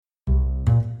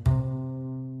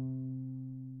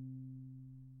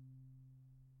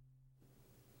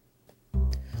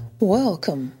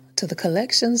Welcome to the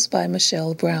Collections by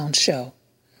Michelle Brown show,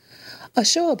 a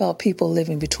show about people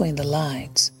living between the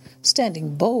lines,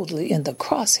 standing boldly in the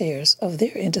crosshairs of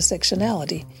their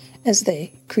intersectionality as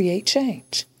they create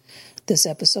change. This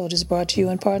episode is brought to you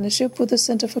in partnership with the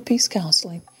Center for Peace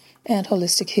Counseling and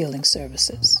Holistic Healing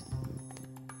Services.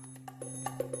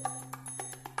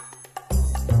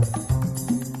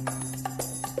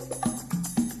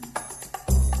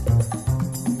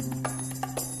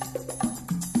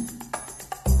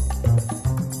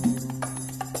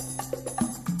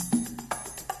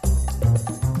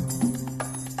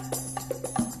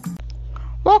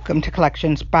 Welcome to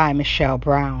Collections by Michelle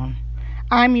Brown.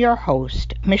 I'm your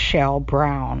host, Michelle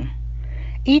Brown.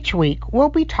 Each week, we'll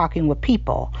be talking with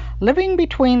people living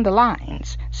between the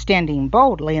lines, standing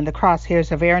boldly in the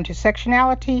crosshairs of their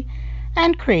intersectionality,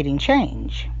 and creating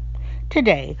change.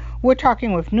 Today, we're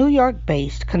talking with New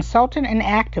York-based consultant and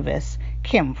activist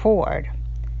Kim Ford.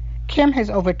 Kim has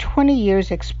over 20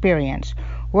 years' experience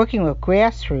working with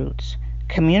grassroots,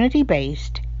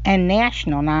 community-based, and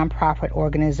national nonprofit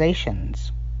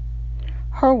organizations.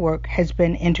 Her work has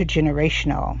been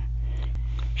intergenerational.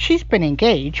 She's been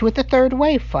engaged with the Third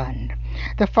Wave Fund.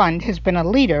 The fund has been a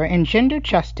leader in gender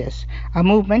justice, a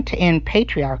movement to end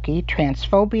patriarchy,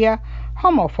 transphobia,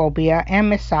 homophobia, and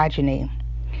misogyny.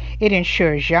 It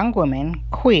ensures young women,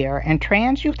 queer, and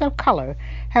trans youth of color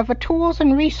have the tools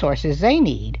and resources they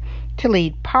need to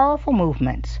lead powerful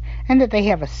movements and that they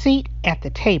have a seat at the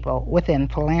table within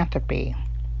philanthropy.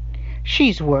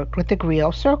 She's worked with the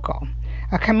GRIOT Circle,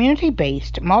 a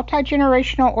community-based,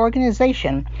 multi-generational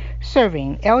organization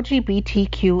serving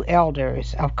LGBTQ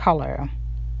elders of color.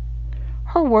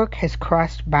 Her work has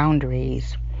crossed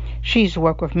boundaries. She's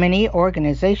worked with many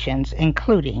organizations,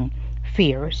 including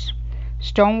FIERCE,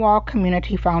 Stonewall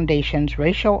Community Foundation's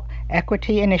Racial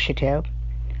Equity Initiative,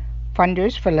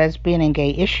 Funders for Lesbian and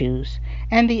Gay Issues,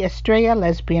 and the Astraea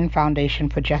Lesbian Foundation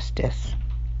for Justice.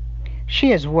 She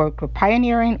has worked with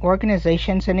pioneering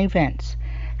organizations and events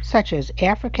such as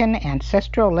African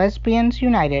Ancestral Lesbians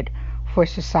United for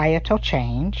Societal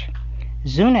Change,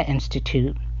 Zuna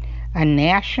Institute, a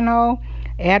national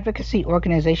advocacy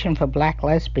organization for Black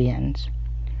lesbians,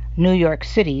 New York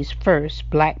City's first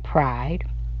Black Pride,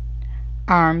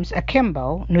 Arms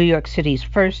Akimbo, New York City's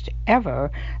first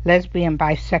ever lesbian,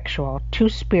 bisexual,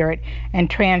 two-spirit, and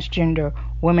transgender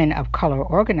women of color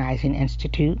organizing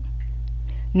institute,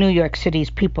 New York City's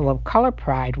People of Color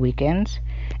Pride weekends,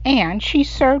 and she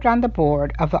served on the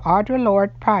board of the Audre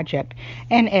Lorde Project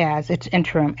and as its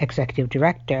interim executive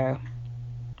director.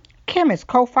 Kim is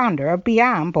co-founder of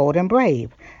Beyond Bold and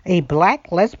Brave, a Black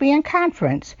Lesbian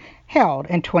Conference held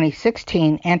in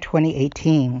 2016 and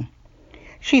 2018.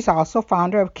 She's also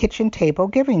founder of Kitchen Table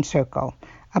Giving Circle,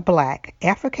 a Black,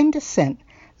 African descent,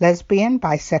 lesbian,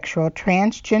 bisexual,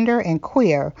 transgender, and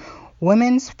queer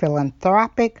women's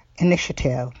philanthropic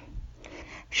initiative.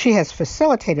 She has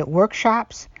facilitated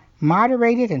workshops,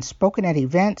 moderated and spoken at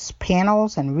events,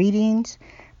 panels, and readings,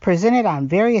 presented on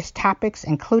various topics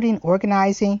including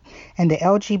organizing in the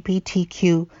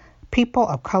LGBTQ people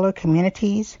of color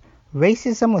communities,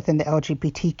 racism within the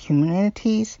LGBT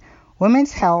communities,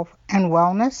 women's health and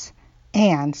wellness,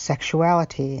 and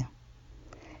sexuality.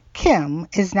 Kim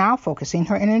is now focusing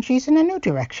her energies in a new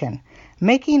direction,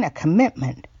 making a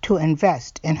commitment to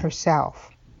invest in herself.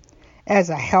 As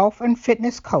a health and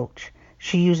fitness coach,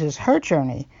 she uses her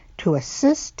journey to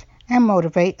assist and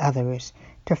motivate others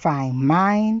to find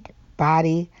mind,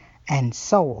 body, and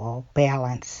soul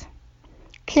balance.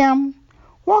 Kim,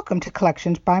 welcome to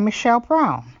Collections by Michelle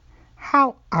Brown.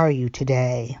 How are you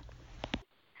today?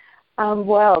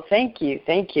 Well, thank you.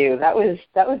 That was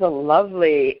a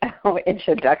lovely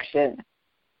introduction.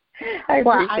 I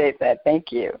appreciate that.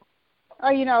 Thank you.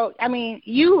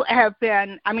 You have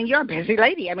been, you're a busy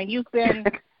lady.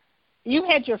 You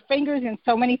had your fingers in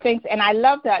so many things, and I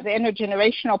love the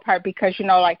intergenerational part because,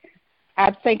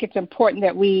 I think it's important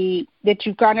that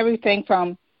you've gone everything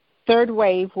from third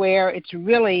wave, where it's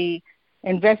really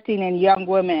investing in young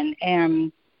women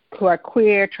and who are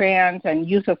queer, trans, and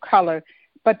youth of color.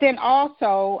 But then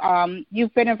also,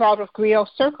 you've been involved with GRIOT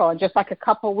Circle, and just like a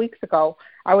couple of weeks ago,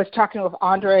 I was talking with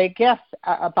Andre Guest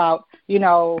about,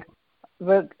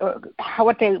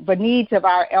 the needs of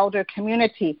our elder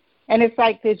community. And it's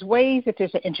like there's ways that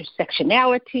there's an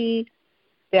intersectionality,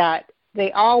 that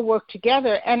they all work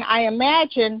together. And I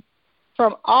imagine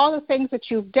from all the things that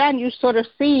you've done, you've sort of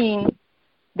seen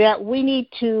that we need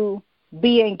to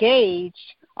be engaged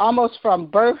almost from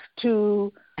birth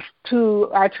to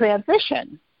our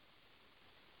transition.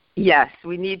 Yes,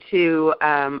 we need to,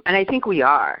 and I think we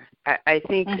are. I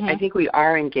think we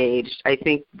are engaged. I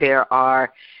think there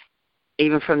are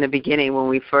even from the beginning when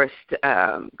we first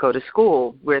go to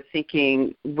school, we're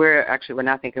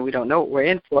not thinking, we don't know what we're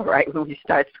in for, right, when we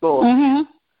start school. Mm-hmm.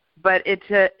 But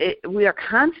we are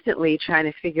constantly trying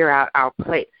to figure out our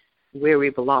place, where we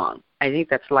belong. I think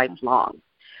that's lifelong.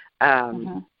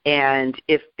 And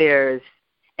if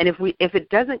it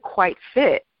doesn't quite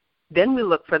fit, then we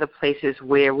look for the places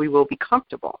where we will be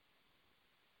comfortable.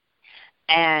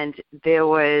 And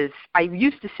I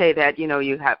used to say that,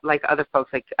 you have, like other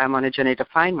folks, like I'm on a journey to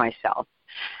find myself.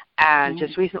 And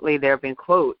just recently there have been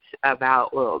quotes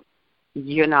about, well,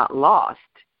 you're not lost,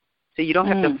 so you don't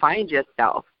have to find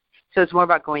yourself. So it's more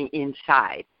about going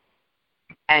inside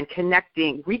and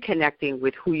reconnecting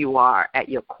with who you are at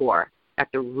your core,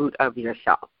 at the root of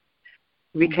yourself.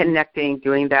 Reconnecting,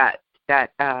 doing that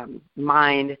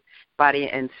mind, body,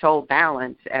 and soul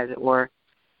balance, as it were,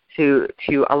 to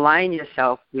align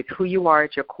yourself with who you are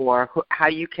at your core, how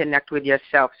you connect with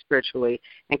yourself spiritually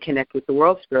and connect with the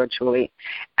world spiritually,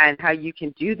 and how you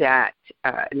can do that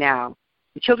now.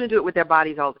 The children do it with their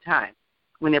bodies all the time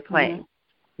when they're playing,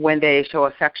 when they show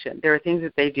affection. There are things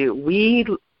that they do. We,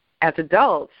 as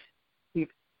adults, we've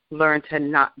learned to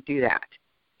not do that.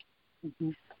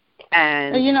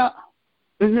 And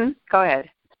go ahead.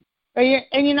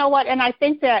 And you know what? And I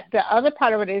think that the other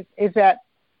part of it is that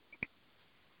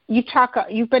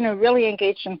you've been really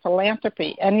engaged in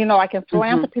philanthropy. And, like in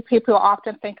philanthropy, people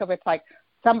often think of it like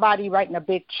somebody writing a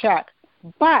big check.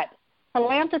 But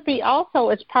philanthropy also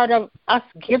is part of us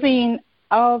giving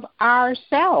of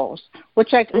ourselves,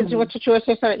 which is what you were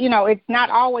saying. So, it's not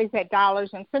always at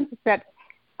dollars and cents. It's at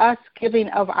us giving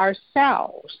of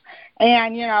ourselves.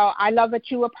 And, I love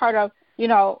that you were part of,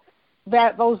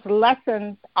 that those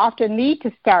lessons often need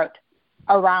to start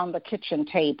around the kitchen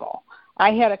table.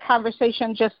 I had a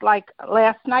conversation just like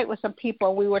last night with some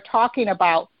people. We were talking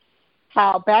about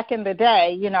how back in the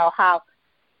day, how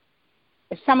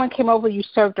if someone came over, you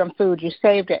served them food, you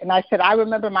saved it. And I said, I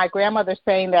remember my grandmother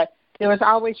saying that there was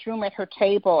always room at her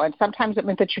table, and sometimes it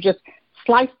meant that you just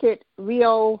sliced it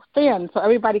real thin so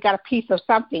everybody got a piece of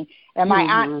something. And my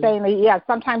aunt saying that,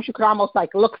 sometimes you could almost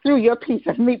like look through your piece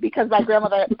of meat because my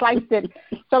grandmother had sliced it.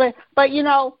 So, but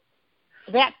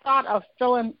that thought of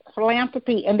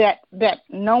philanthropy and that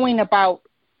knowing about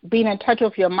being in touch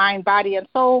with your mind, body, and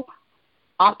soul,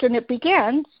 often it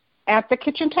begins at the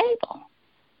kitchen table.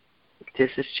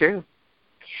 This is true.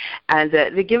 And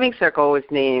the Giving Circle was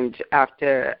named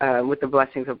after, with the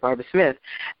blessings of Barbara Smith,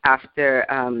 after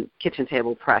Kitchen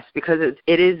Table Press, because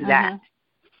it is that.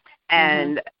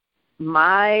 And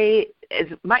my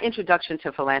introduction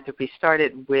to philanthropy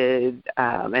started with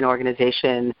an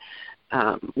organization,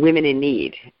 Women in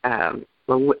Need, an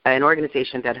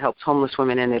organization that helps homeless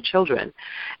women and their children.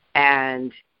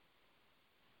 And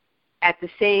at the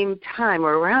same time,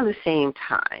 or around the same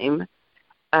time,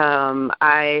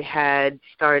 I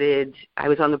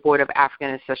was on the board of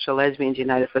African Ancestral Lesbians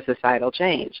United for Societal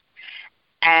Change.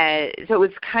 And so it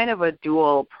was kind of a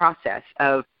dual process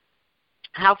of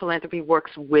how philanthropy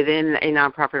works within a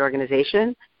nonprofit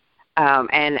organization.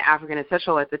 And African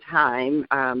Ancestral at the time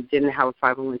didn't have a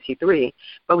 501c3,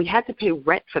 but we had to pay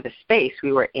rent for the space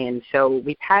we were in. So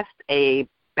we passed a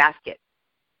basket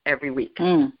every week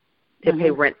to pay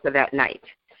rent for that night.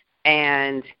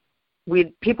 And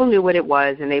people knew what it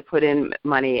was, and they put in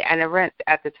money. And the rent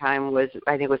at the time was,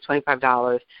 I think it was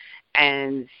 $25.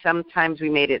 And sometimes we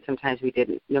made it, sometimes we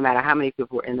didn't, no matter how many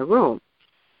people were in the room.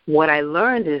 What I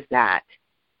learned is that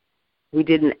we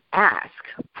didn't ask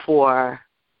for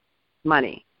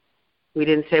money. We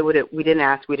didn't say we didn't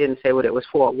ask, we didn't say what it was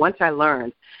for. Once I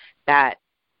learned that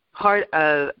part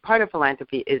of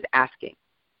philanthropy is asking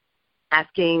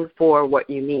for what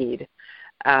you need.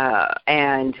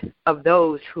 And of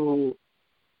those who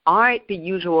aren't the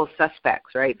usual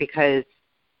suspects, right? Because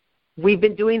we've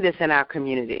been doing this in our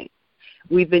community.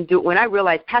 When I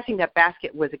realized passing that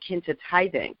basket was akin to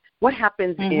tithing, what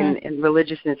happens in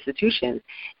religious institutions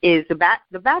is the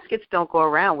baskets don't go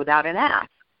around without an ask.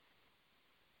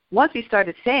 Once we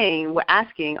started saying, we're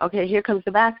asking, okay, here comes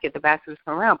the basket's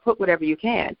come around, put whatever you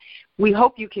can. We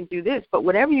hope you can do this, but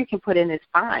whatever you can put in is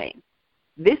fine.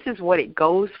 This is what it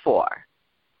goes for.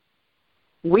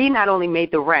 We not only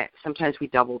made the rent, sometimes we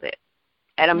doubled it.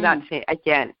 And I'm not saying,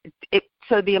 again,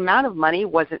 so the amount of money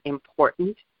wasn't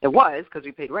important. It was because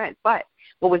we paid rent. But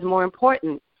what was more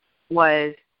important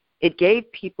was it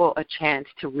gave people a chance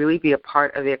to really be a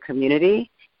part of their community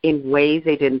in ways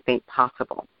they didn't think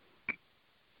possible.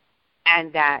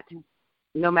 And that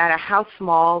no matter how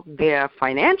small their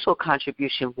financial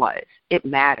contribution was, it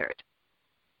mattered.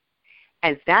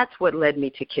 And that's what led me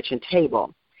to Kitchen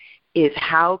Table, is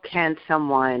how can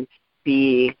someone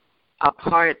be a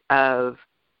part of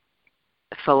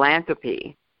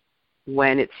philanthropy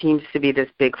when it seems to be this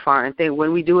big foreign thing,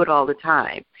 when we do it all the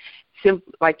time.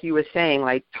 Like you were saying,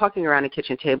 like talking around a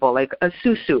kitchen table, like a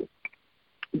susu.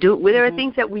 There are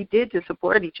things that we did to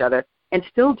support each other and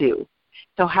still do.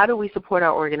 So how do we support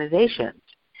our organizations?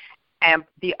 And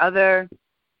the other,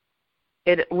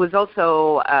 it was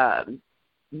also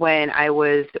when I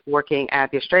was working at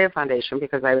the Astraea Foundation,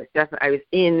 because I was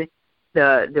in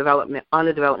the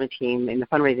development team in the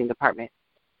fundraising department,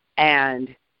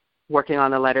 and working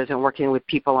on the letters and working with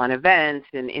people on events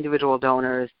and individual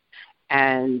donors,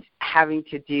 and having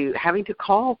to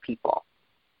call people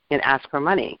and ask for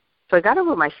money. So I got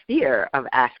over my fear of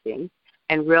asking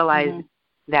and realized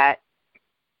that,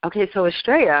 okay, so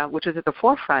Astraea, which was at the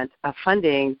forefront of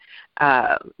funding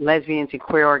lesbians and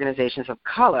queer organizations of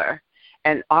color,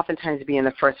 and oftentimes being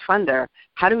the first funder,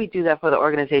 how do we do that for the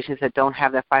organizations that don't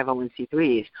have their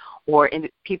 501c3s or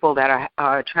people that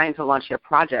are trying to launch their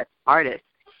projects, artists,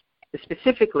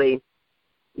 specifically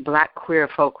Black queer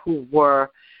folk who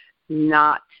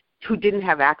didn't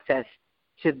have access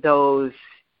to those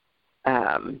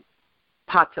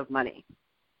pots of money,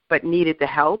 but needed the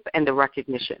help and the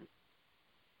recognition.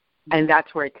 And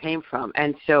that's where it came from.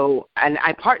 And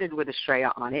I partnered with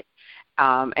Astraea on it.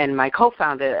 And my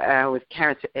co-founder was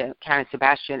Karen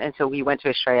Sebastian, and so we went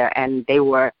to Astraea, and they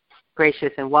were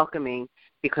gracious and welcoming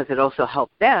because it also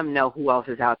helped them know who else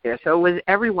is out there. So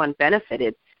everyone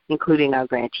benefited, including our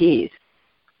grantees.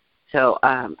 So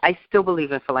I still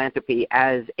believe in philanthropy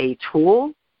as a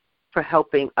tool for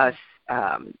helping us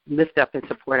lift up and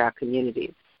support our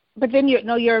communities. But then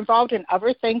you're involved in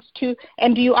other things too.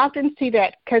 And do you often see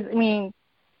that? Because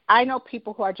I know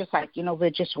people who are just like, they're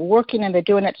just working and they're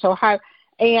doing it so hard.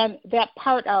 And that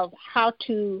part of how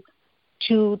to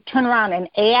turn around and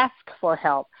ask for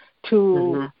help,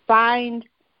 to find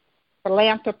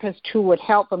philanthropists who would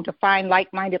help them, to find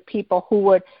like-minded people who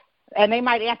would, and they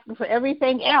might ask them for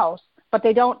everything else, but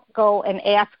they don't go and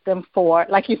ask them for,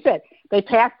 like you said, they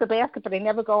pass the basket, but they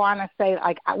never go on and say,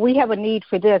 like, we have a need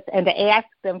for this, and to ask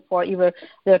them for either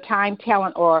their time,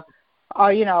 talent, or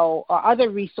other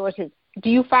resources. Do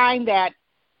you find that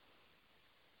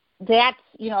that's,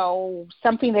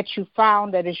 something that you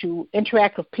found that as you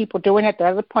interact with people doing it, the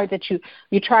other point that you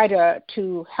try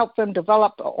to help them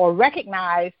develop or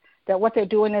recognize that what they're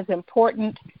doing is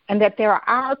important and that there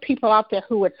are people out there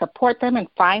who would support them and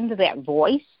find that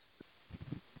voice?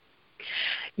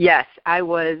 Yes, I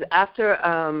was, after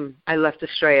I left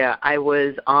Astraea, I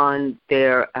was on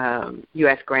their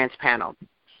U.S. grants panel.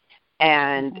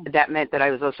 And that meant that I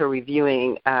was also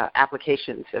reviewing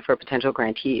applications for potential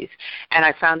grantees. And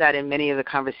I found out in many of the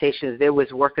conversations there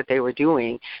was work that they were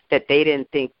doing that they didn't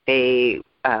think they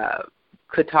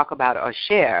could talk about or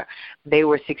share. They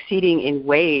were succeeding in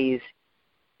ways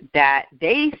that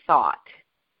they thought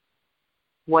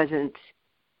wasn't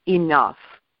enough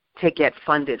to get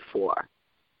funded for.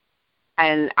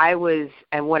 And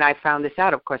when I found this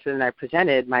out, of course, then I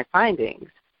presented my findings.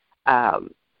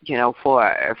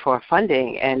 For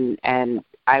funding, and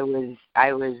I was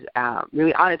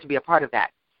really honored to be a part of that,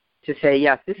 to say,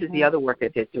 yes, this is the other work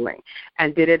that they're doing,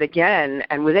 and did it again,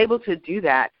 and was able to do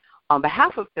that on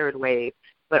behalf of Third Wave,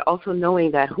 but also knowing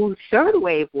that who Third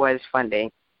Wave was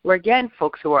funding were, again,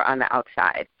 folks who are on the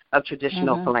outside of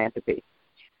traditional philanthropy,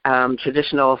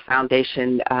 traditional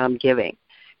foundation giving.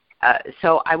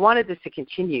 So I wanted this to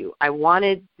continue. I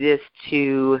wanted this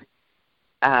to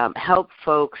help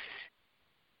folks.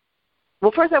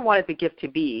 Well, first I wanted the gift to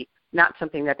be not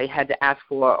something that they had to ask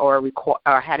for or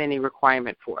had any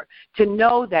requirement for, to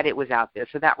know that it was out there.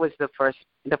 So that was the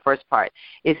first part,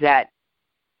 is that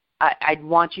I'd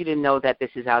want you to know that this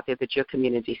is out there, that your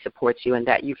community supports you, and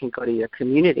that you can go to your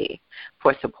community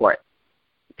for support.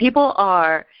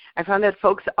 I found that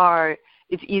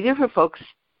it's easier for folks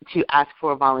to ask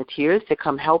for volunteers to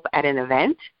come help at an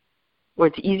event, or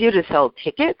it's easier to sell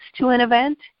tickets to an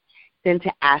event than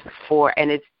to ask for,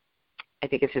 and I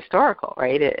think it's historical,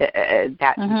 right,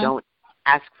 that you don't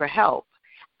ask for help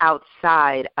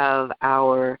outside of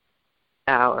our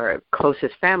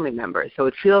closest family members. So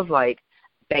it feels like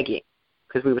begging,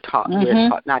 because we were taught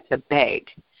not to beg.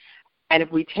 And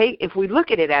if we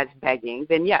look at it as begging,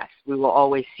 then yes, we will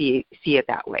always see it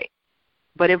that way.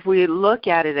 But if we look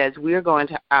at it as we're going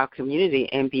to our community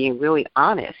and being really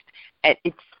honest,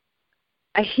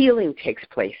 a healing takes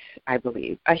place, I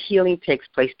believe. A healing takes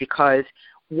place because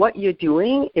what you're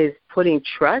doing is putting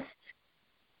trust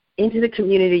into the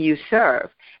community you serve.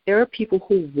 There are people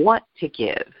who want to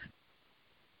give.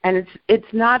 And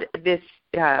it's not this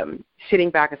sitting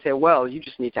back and say, well, you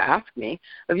just need to ask me.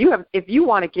 If you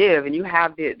want to give and you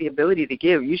have the ability to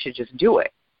give, you should just do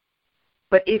it.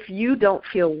 But if you don't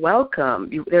feel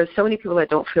welcome, there are so many people that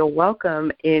don't feel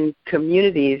welcome in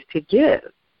communities to give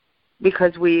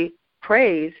because we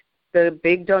praise the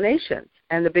big donations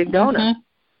and the big donors.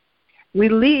 We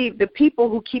leave the people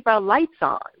who keep our lights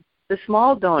on, the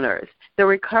small donors,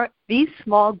 these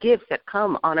small gifts that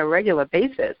come on a regular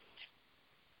basis.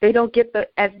 They don't get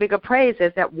as big a praise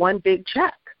as that one big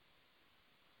check.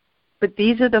 But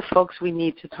these are the folks we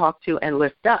need to talk to and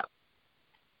lift up.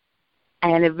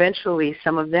 And eventually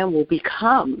some of them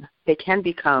they can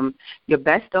become your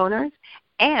best donors,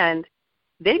 and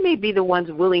they may be the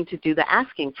ones willing to do the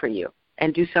asking for you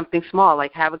and do something small,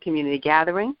 like have a community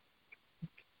gathering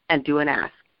and do an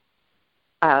ask.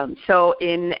 So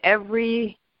in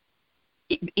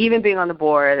even being on the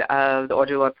board of the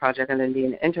Audre Lorde Project and then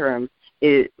being an interim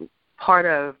is part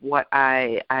of what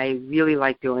I really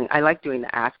like doing. I like doing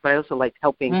the ask, but I also like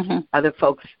helping other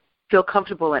folks feel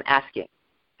comfortable in asking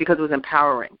because it was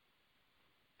empowering.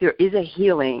 There is a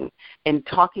healing in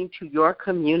talking to your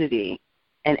community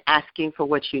and asking for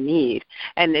what you need.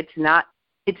 And it's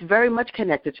very much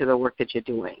connected to the work that you're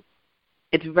doing.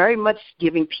 It's very much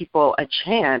giving people a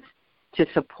chance to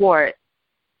support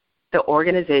the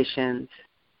organizations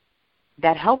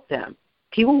that help them.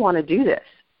 People want to do this.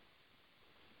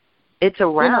 It's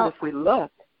around if we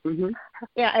look.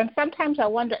 Yeah, and sometimes I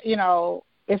wonder,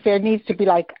 if there needs to be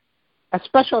like a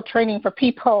special training for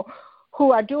people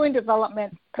who are doing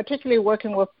development, particularly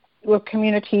working with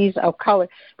communities of color.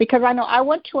 Because I know I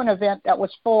went to an event that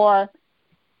was for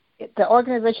the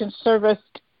organization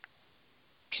serviced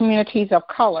communities of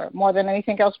color more than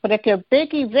anything else. But at their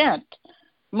big event,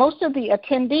 most of the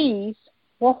attendees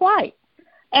were white.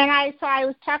 And so I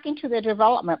was talking to the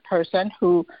development person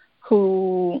who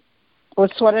was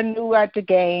sort of new at the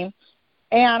game,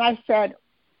 and I said,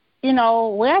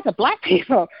 where are the black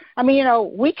people? I mean,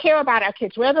 we care about our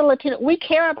kids. We're the Latino. We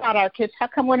care about our kids. How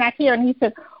come we're not here? And he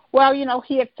said, well,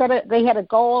 he had said they had a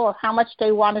goal of how much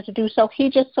they wanted to do, so he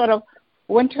just sort of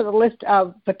went to the list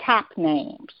of the top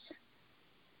names.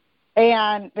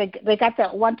 And they got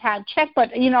that one-time check, but,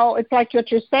 it's like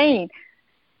what you're saying.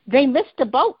 They missed the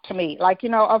boat to me,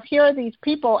 of here are these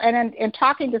people, and in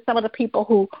talking to some of the people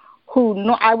who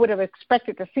I would have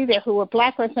expected to see there who were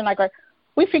black person,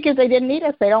 we figured they didn't need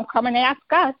us. They don't come and ask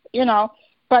us,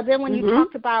 But then when you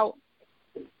talked about,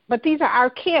 but these are our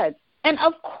kids. And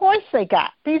of course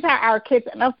these are our kids,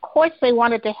 and of course they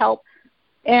wanted to help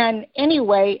in any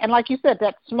way. And like you said,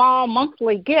 that small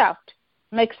monthly gift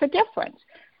makes a difference.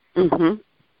 Do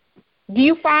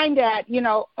you find that,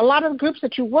 a lot of the groups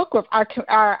that you work with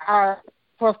are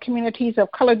for communities of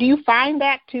color? Do you find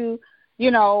that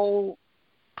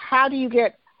how do you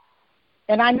get,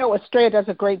 and I know Astraea does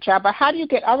a great job, but how do you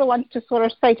get other ones to sort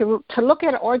of say, to look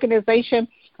at an organization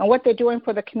and what they're doing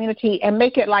for the community and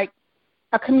make it like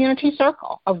a community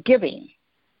circle of giving?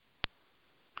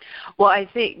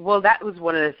 Well, that was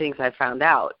one of the things I found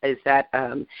out is that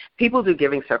people do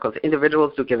giving circles,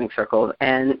 individuals do giving circles,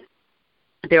 and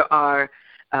there are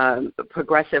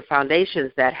progressive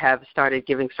foundations that have started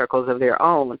giving circles of their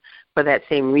own for that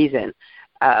same reason.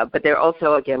 But they're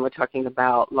also, again, we're talking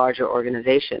about larger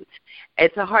organizations.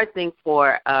 It's a hard thing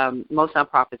for most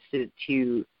nonprofits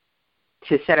to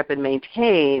set up and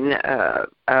maintain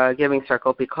a giving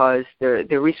circle because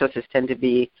their resources tend to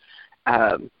be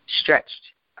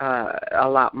stretched a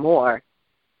lot more.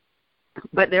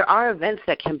 But there are events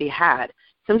that can be had.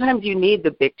 Sometimes you need the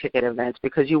big ticket events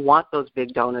because you want those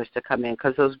big donors to come in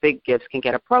because those big gifts can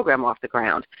get a program off the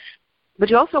ground. But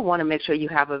you also want to make sure you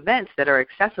have events that are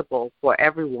accessible for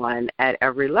everyone at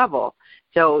every level.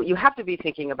 So you have to be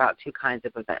thinking about two kinds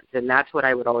of events, and that's what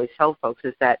I would always tell folks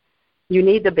is that you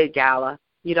need the big gala.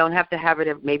 You don't have to have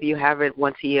it. Maybe you have it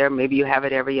once a year. Maybe you have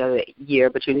it every other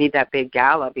year, but you need that big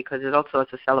gala because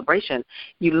it's a celebration.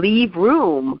 You leave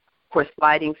room for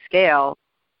sliding scale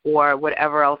or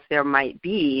whatever else there might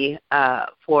be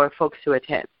for folks to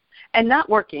attend. And not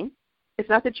working. It's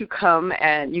not that you come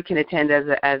and you can attend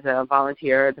as a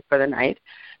volunteer for the night,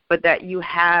 but that you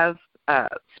have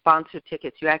sponsored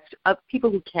tickets. You ask people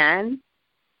who can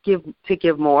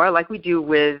give more, like we do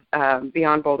with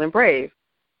Beyond Bold and Brave.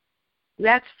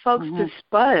 That's folks to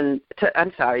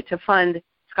fund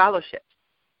scholarships.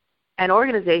 And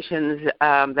organizations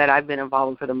that I've been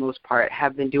involved in for the most part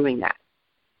have been doing that.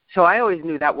 So I always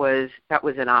knew that was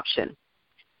an option.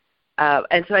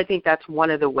 And so I think that's one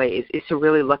of the ways is to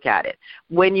really look at it.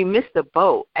 When you miss the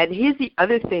boat, and here's the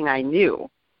other thing I knew,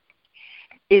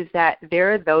 is that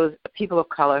there are those people of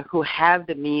color who have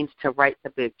the means to write the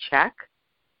big check,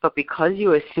 but because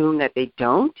you assume that they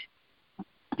don't,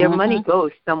 their money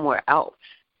goes somewhere else,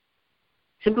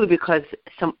 simply because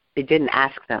they didn't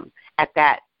ask them at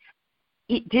that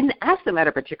didn't ask them at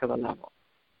a particular level.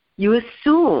 You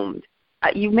assumed,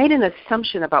 you made an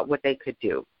assumption about what they could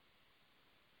do.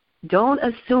 Don't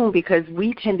assume, because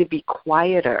we tend to be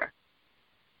quieter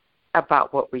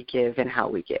about what we give and how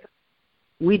we give.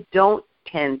 We don't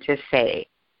tend to say.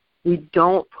 We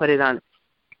don't put it on.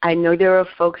 I know there are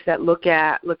folks that look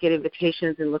at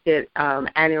invitations and look at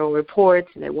annual reports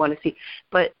and they want to see,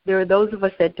 but there are those of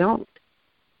us that don't.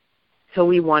 So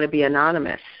we want to be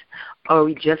anonymous, or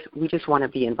we just want to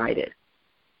be invited.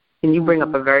 And you bring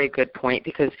up a very good point,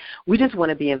 because we just want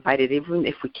to be invited even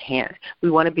if we can't. We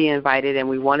want to be invited, and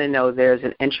we want to know there's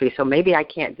an entry. So maybe I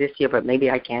can't this year, but maybe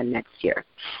I can next year.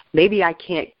 Maybe I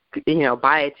can't,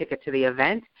 buy a ticket to the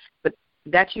event, but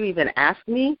that you even asked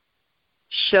me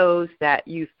shows that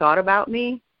you thought about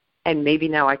me, and maybe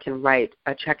now I can write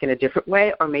a check in a different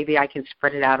way, or maybe I can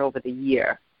spread it out over the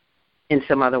year in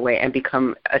some other way and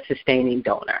become a sustaining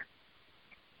donor.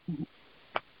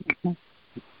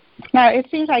 Now, it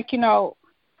seems like,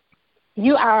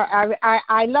 you are,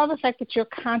 I love the fact that you're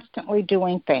constantly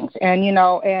doing things, and,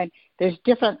 and there's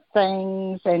different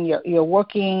things, and you're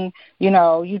working,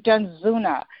 you've done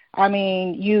Zuna. I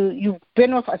mean, you've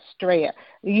been with Astraea.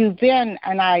 You've been,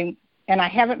 and I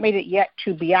haven't made it yet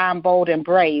to Beyond Bold and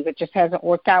Brave. It just hasn't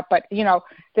worked out. But,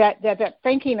 that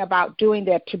thinking about doing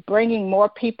that, to bringing more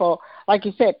people, like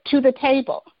you said, to the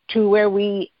table, to where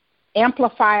we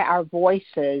amplify our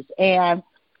voices and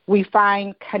we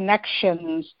find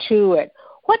connections to it.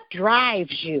 What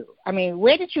drives you? I mean,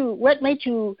 what made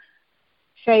you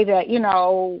say that,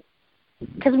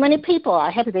 because many people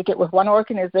are happy they get with one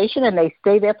organization and they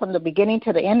stay there from the beginning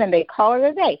to the end and they call it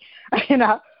a day,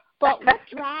 But what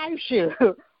drives you?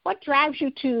 What drives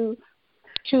you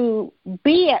to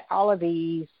be at all of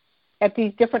these, at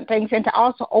these different things, and to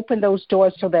also open those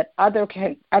doors so that others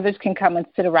can come and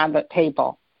sit around the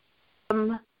table?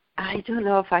 I don't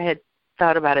know if I had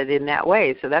thought about it in that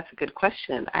way, so that's a good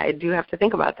question. I do have to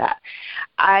think about that.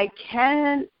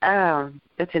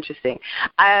 That's interesting.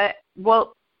 I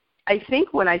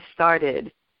think when I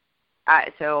started,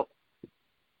 I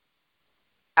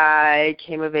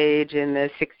came of age in the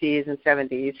 60s and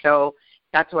 70s, so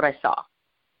that's what I saw.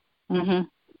 Mm-hmm.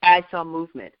 I saw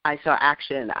movement. I saw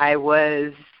action. I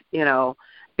was,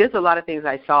 there's a lot of things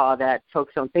I saw that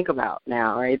folks don't think about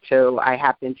now, right? So I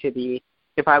happened to be,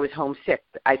 if I was homesick,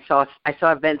 I saw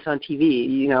events on TV.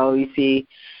 You see,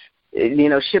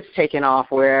 ships taking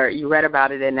off where you read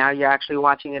about it and now you're actually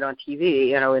watching it on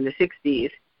TV, in the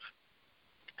 60s.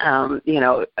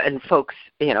 And folks,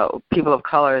 people of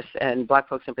color and black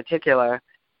folks in particular,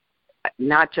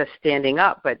 not just standing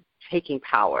up, but taking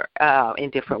power in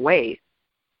different ways.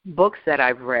 Books that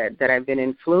I've read that I've been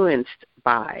influenced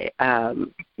by,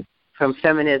 from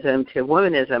feminism to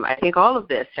womanism, I think all of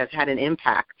this has had an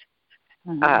impact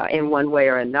in one way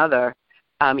or another.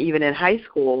 Even in high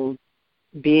school,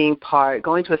 going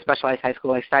to a specialized high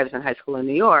school like Stuyvesant High School in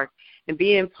New York, and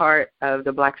being part of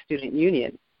the Black Student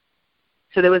Union.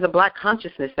 So there was a black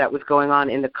consciousness that was going on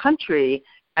in the country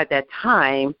at that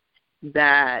time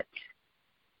that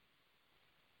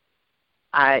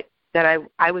I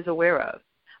was aware of.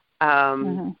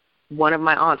 One of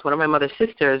my aunts, one of my mother's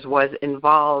sisters, was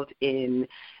involved in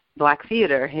black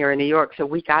theater here in New York, so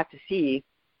we got to see.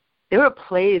 There were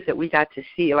plays that we got to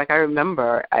see. Like I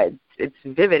remember, it's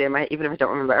vivid, even if I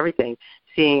don't remember everything,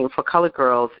 seeing For Colored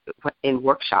Girls in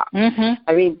workshops. Mm-hmm.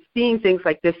 I mean, seeing things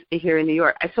like this here in New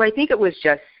York. So I think it was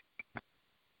just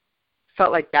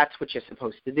felt like that's what you're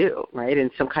supposed to do, right? In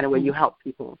some kind of way you help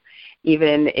people.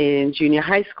 Even in junior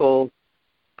high school,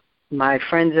 my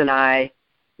friends and I,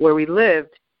 where we lived,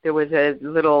 there was a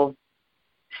little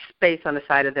space on the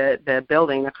side of the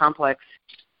building, the complex,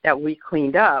 that we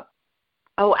cleaned up.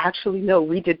 Oh, actually, no,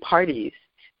 we did parties.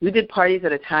 We did parties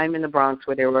at a time in the Bronx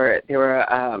where there were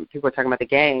people were talking about the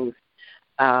gangs,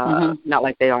 not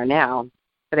like they are now,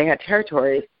 but they had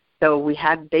territories. So we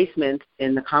had basements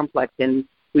in the complex, and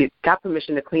we got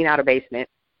permission to clean out a basement,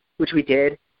 which we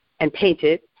did, and paint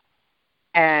it.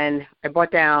 And I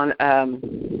brought down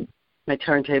my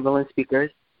turntable and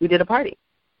speakers. We did a party.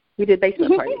 We did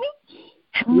basement parties.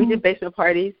 We did basement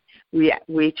parties.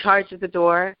 We charged at the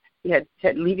door. We had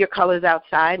said, leave your colors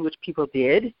outside, which people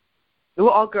did. We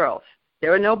were all girls. There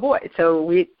were no boys. So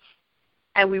we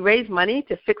raised money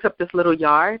to fix up this little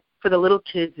yard for the little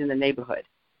kids in the neighborhood.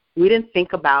 We didn't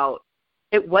think about,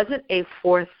 it wasn't a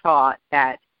forethought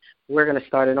that we're going to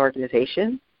start an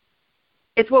organization.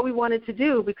 It's what we wanted to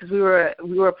do because we were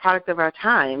a product of our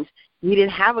times. We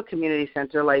didn't have a community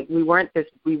center. Like we weren't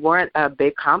a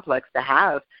big complex to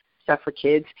have stuff for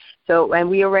kids. So,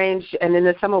 and in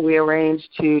the summer we arranged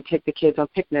to take the kids on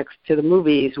picnics to the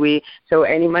movies. So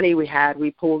any money we had,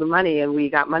 we pooled the money and we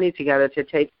got money together to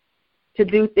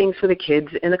do things for the kids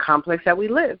in the complex that we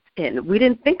lived in. We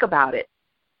didn't think about it.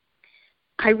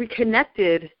 I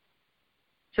reconnected,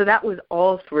 so that was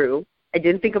all through. I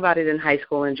didn't think about it in high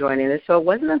school and joining it. So it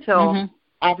wasn't until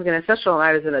African Ancestral and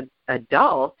I was an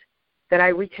adult that I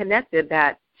reconnected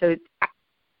that. So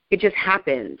it just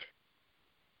happened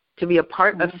to be a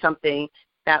part of something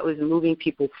that was moving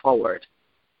people forward.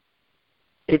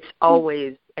 It's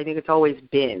always, I think it's always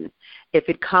been. If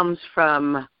it comes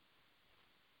from,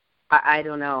 I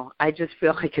don't know, I just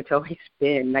feel like it's always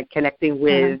been, like connecting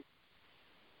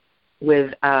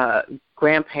with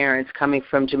grandparents coming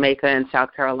from Jamaica and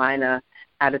South Carolina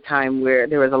at a time where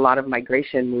there was a lot of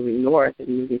migration moving north and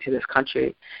moving to this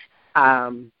country. I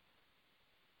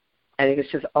think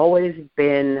it's just always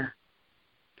been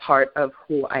part of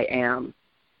who I am.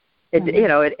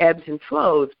 It ebbs and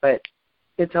flows, but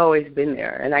it's always been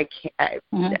there. And I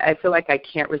feel like I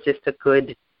can't resist a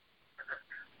good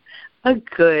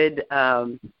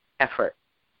effort.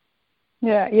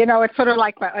 Yeah, it's sort of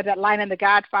like that line in The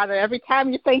Godfather. Every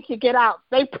time you think you get out,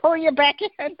 they pull you back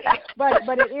in. But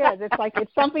it is. It's like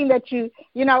it's something that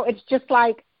it's just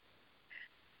like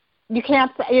you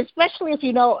can't say, especially if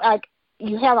like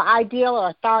you have an ideal or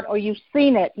a thought or you've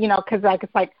seen it, because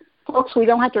it's like, folks, we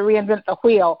don't have to reinvent the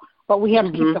wheel, but we have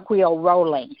to keep the wheel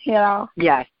rolling,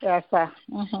 Yes. Yes. Well,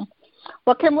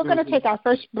 Kim, we're going to take our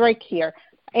first break here,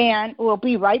 and we'll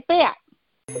be right back.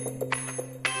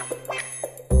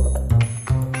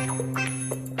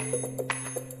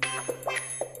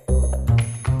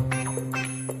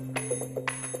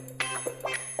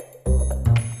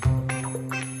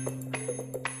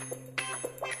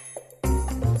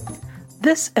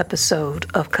 This episode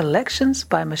of Collections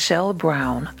by Michelle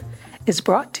Brown is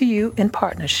brought to you in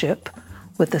partnership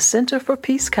with the Center for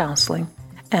Peace Counseling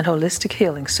and Holistic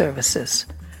Healing Services,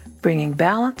 bringing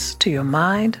balance to your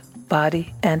mind,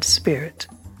 body, and spirit.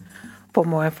 For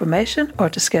more information or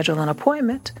to schedule an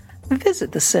appointment,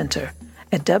 visit the center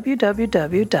at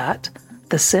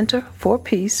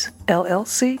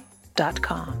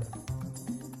www.thecenterforpeacellc.com.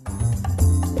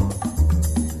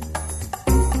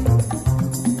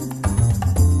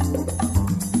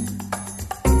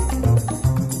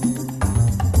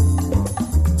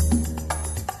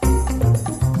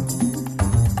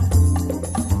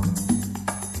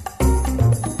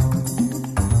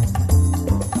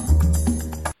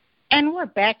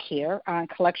 Back here on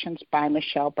Collections by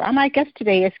Michelle Brown. My guest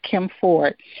today is Kim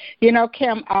Ford.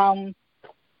 Kim, I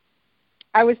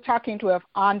was talking to an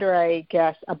Andre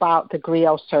guest about the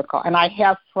GRIOT Circle, and I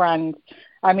have friends.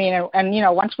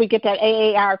 And once we get that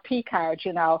AARP card,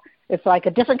 it's like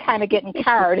a different kind of getting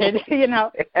carded.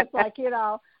 It's like,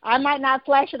 I might not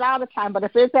flash it all the time, but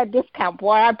if there's that discount,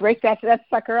 boy, I break that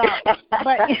sucker out. But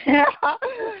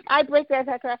I break that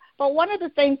sucker out. But one of the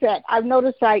things that I've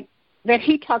noticed, that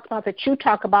he talked about, that you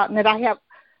talk about, and that I have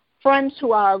friends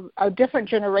who are different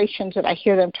generations that I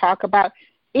hear them talk about,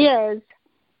 is,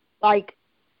 like,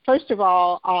 first of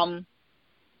all,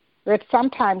 that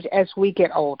sometimes as we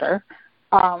get older,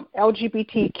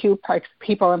 LGBTQ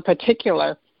people in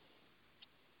particular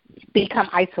become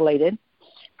isolated.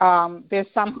 There's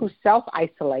some who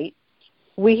self-isolate.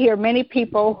 We hear many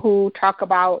people who talk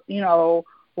about,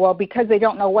 because they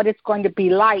don't know what it's going to be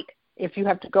like if you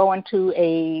have to go into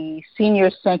a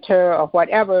senior center or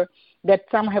whatever, that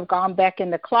some have gone back in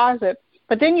the closet.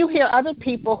 But then you hear other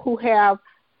people who have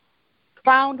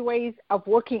found ways of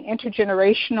working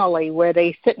intergenerationally, where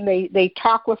they sit and they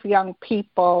talk with young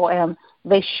people and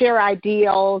they share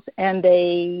ideals and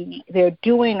they're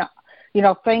doing,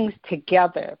 things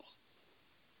together.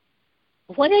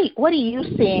 What are you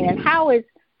seeing, and how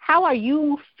are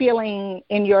you feeling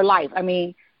in your life?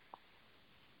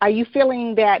 Are you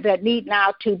feeling that need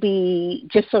now to be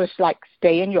just sort of like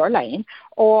stay in your lane,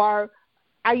 or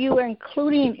are you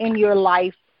including in your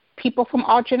life people from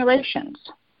all generations?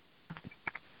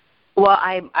 Well,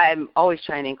 I'm always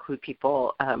trying to include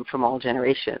people from all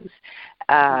generations.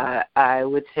 I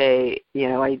would say,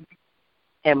 I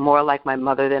am more like my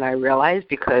mother than I realized,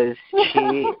 because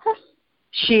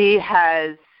she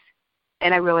has,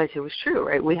 and I realized it was true,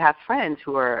 right? We have friends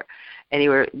who are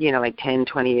anywhere, like 10,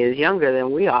 20 years younger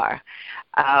than we are.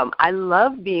 I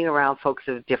love being around folks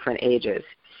of different ages.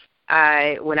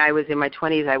 When I was in my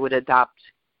 20s, I would adopt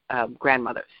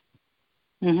grandmothers.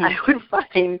 Mm-hmm. I would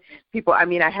find people, I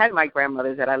had my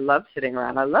grandmothers that I loved sitting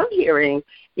around. I loved hearing,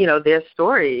 their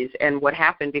stories and what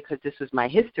happened, because this was my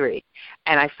history.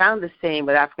 And I found the same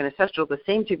with African Ancestral, the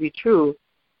same to be true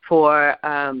for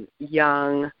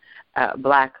young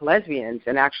Black lesbians,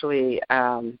 and actually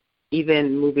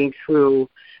even moving through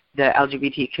the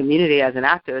LGBT community as an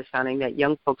activist, finding that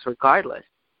young folks, regardless,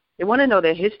 they want to know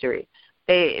their history.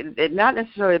 They not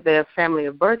necessarily their family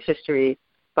of birth history,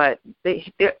 but the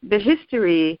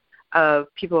history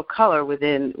of people of color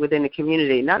within the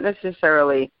community, not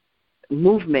necessarily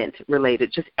movement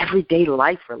related, just everyday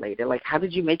life related. Like, how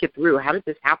did you make it through? How did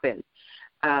this happen?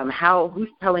 Who's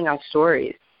telling our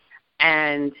stories?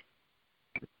 And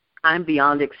I'm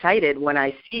beyond excited when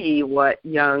I see what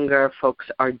younger folks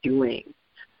are doing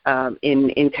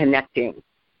in connecting,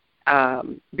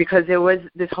 because there was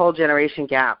this whole generation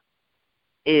gap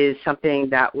is something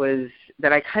that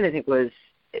I kind of think was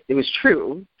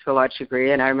true to a large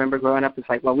degree. And I remember growing up, it's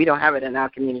like, well, we don't have it in our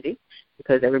community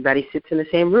because everybody sits in the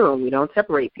same room. We don't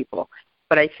separate people.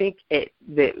 But I think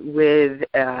with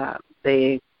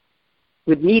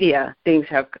media, things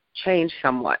have changed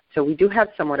somewhat. So we do have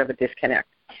somewhat of a disconnect.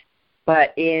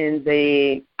 But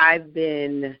I've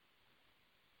been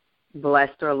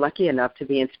blessed or lucky enough to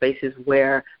be in spaces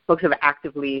where folks have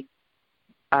actively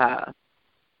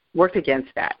worked against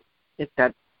that, if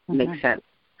that makes sense.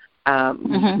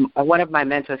 One of my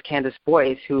mentors, Candace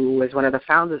Boyce, who was one of the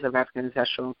founders of African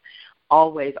Ancestral,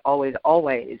 always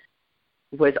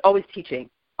was always teaching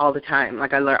all the time.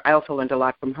 Like I also learned a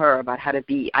lot from her about how to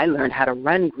be. I learned how to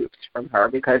run groups from her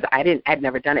because I'd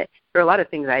never done it. There are a lot of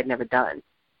things I had never done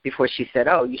before she said,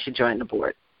 "Oh, you should join the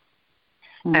board."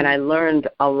 And I learned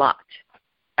a lot,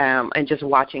 and just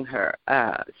watching her.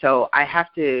 So I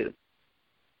have to,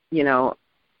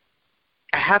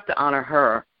 honor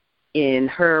her in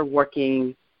her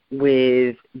working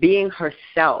with being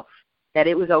herself, that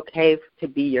it was okay to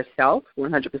be yourself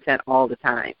 100% all the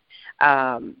time.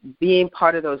 Being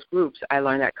part of those groups, I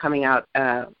learned that coming out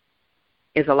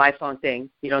is a lifelong thing.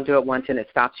 You don't do it once and it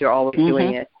stops. You're always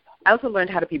doing it. I also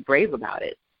learned how to be brave about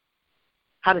it,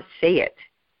 how to say it.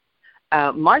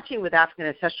 Marching with African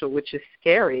Ancestral, which is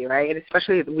scary, right?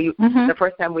 Especially the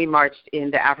first time we marched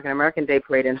in the African American Day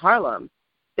Parade in Harlem,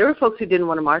 there were folks who didn't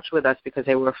want to march with us because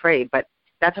they were afraid. But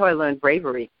that's how I learned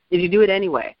bravery. Is you do it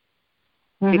anyway,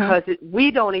 because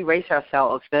we don't erase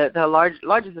ourselves. The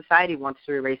larger society wants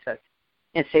to erase us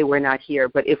and say we're not here.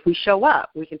 But if we show up,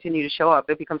 we continue to show up.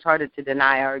 It becomes harder to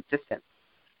deny our existence.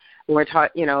 We're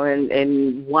taught,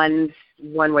 in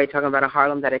one way talking about a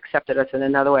Harlem that accepted us, and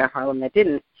another way a Harlem that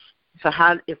didn't. So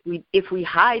if we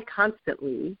hide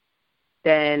constantly,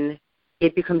 then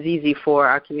it becomes easy for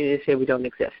our community to say we don't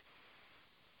exist.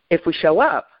 If we show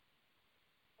up,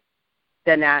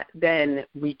 then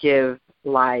we give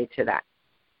lie to that.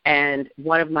 And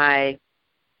one of my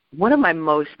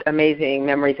most amazing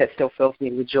memories that still fills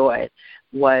me with joy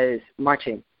was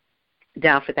marching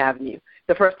down Fifth Avenue.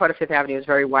 The first part of Fifth Avenue is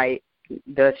very white.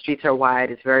 The streets are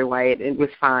wide. It's very white. It was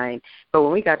fine. But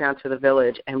when we got down to the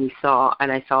Village and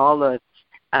I saw all the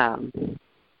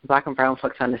black and brown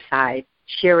folks on the side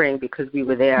cheering because we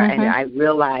were there, and I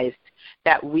realized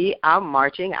that our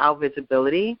marching, our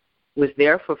visibility was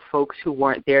there for folks who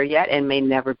weren't there yet and may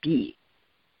never be.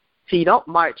 So you don't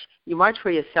march. You march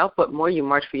for yourself, but more you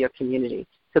march for your community.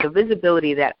 So the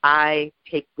visibility that I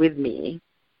take with me,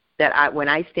 when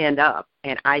I stand up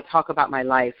and I talk about my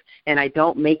life, and I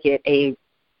don't make it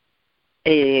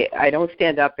I don't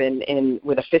stand up and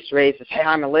with a fist raised and say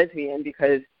I'm a lesbian,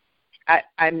 because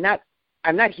I'm not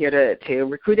here to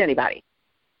recruit anybody,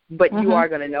 but you are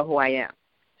going to know who I am.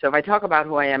 So if I talk about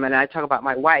who I am and I talk about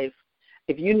my wife,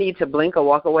 if you need to blink or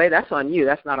walk away, that's on you.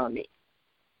 That's not on me.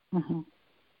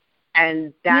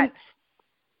 And that's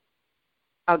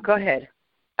go ahead.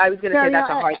 I was going to say that's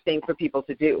a hard thing for people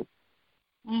to do.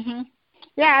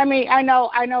 Yeah, I mean, I know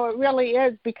it really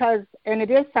is, because, and it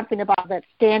is something about that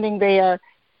standing there.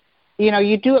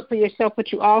 You do it for yourself,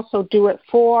 but you also do it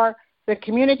for the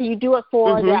community. You do it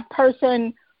for that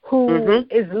person who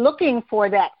is looking for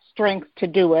that strength to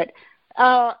do it.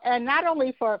 And not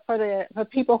only for the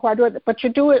people who are doing it, but you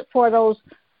do it for those,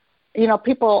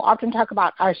 people often talk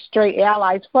about our straight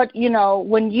allies. But,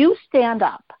 when you stand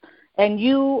up and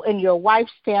you and your wife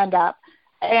stand up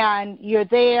and you're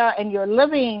there and you're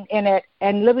living in it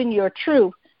and living your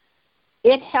truth,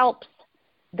 it helps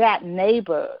that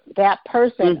neighbor, that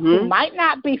person who might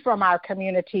not be from our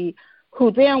community,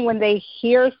 who then when they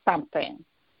hear something,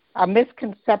 a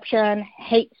misconception,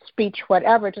 hate speech,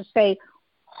 whatever, to say,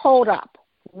 hold up,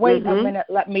 wait a minute,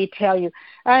 let me tell you.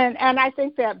 And I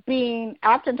think that I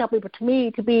often tell people,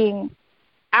 to being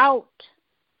out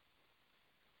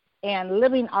and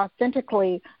living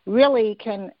authentically really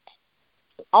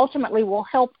ultimately will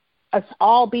help us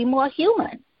all be more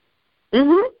human.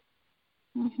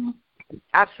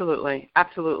 Absolutely.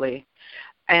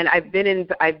 And I've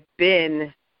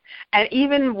been And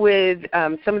even with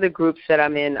some of the groups that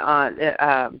I'm in on,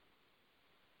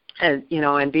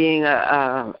 and being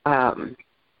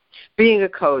a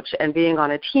coach and being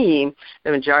on a team,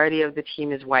 the majority of the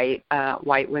team is white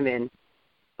women.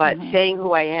 But saying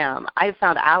who I am, I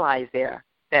found allies there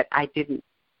that I didn't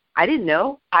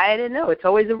know. It's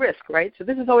always a risk, right? So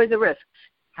this is always a risk.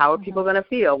 How are people going to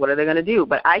feel? What are they going to do?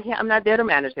 But I'm not there to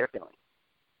manage their feelings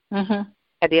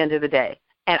at the end of the day.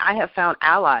 And I have found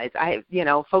allies.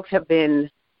 Folks have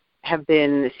been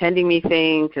sending me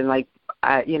things, and like,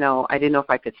 I didn't know if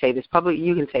I could say this publicly.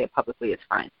 You can say it publicly. It's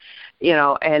fine.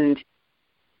 And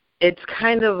it's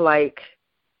kind of like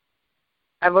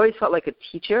I've always felt like a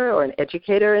teacher or an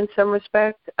educator in some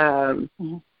respect.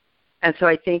 And so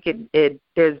I think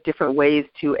there's different ways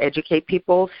to educate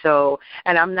people. So,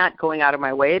 and I'm not going out of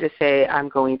my way to say I'm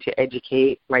going to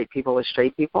educate white people or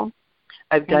straight people.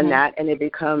 I've done that, and it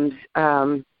becomes,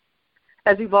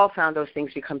 as we've all found, those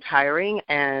things become tiring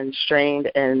and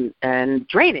strained and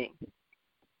draining.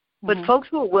 But folks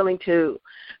who are willing to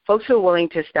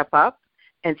step up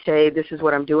and say, this is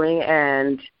what I'm doing,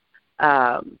 and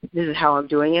this is how I'm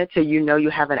doing it, so you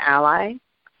have an ally,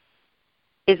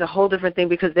 is a whole different thing,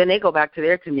 because then they go back to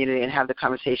their community and have the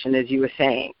conversation, as you were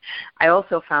saying. I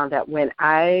also found that when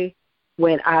I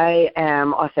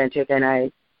am authentic and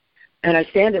I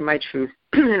stand in my truth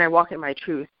and I walk in my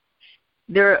truth,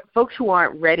 there are folks who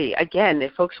aren't ready. Again,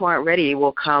 if folks who aren't ready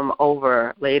will come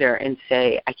over later and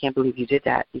say, I can't believe you did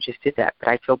that. You just did that, but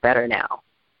I feel better now.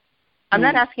 I'm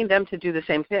not asking them to do the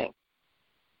same thing.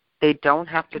 They don't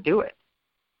have to do it.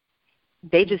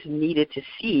 They just needed to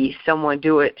see someone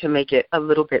do it to make it a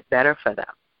little bit better for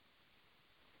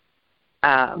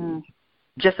them.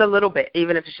 Just a little bit,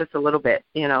 even if it's just a little bit,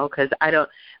 because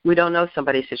we don't know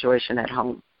somebody's situation at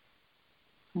home.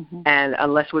 And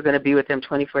unless we're going to be with them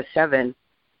 24/7,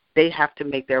 they have to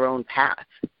make their own path.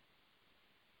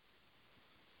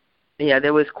 Yeah,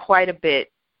 there was quite a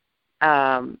bit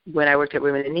when I worked at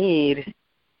Women in Need,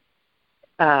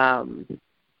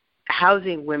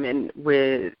 housing women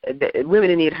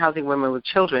in need, housing women with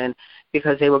children,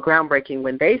 because they were groundbreaking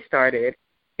when they started,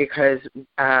 because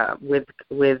with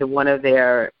one of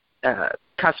their,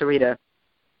 Casa Rita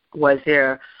was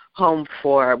their home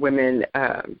for women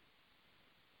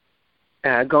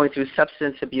going through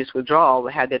substance abuse withdrawal,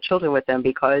 had their children with them,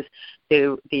 because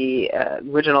the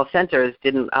original centers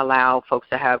didn't allow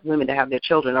women to have their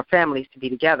children or families to be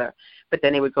together. But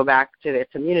then they would go back to their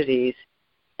communities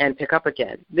and pick up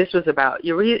again. This was about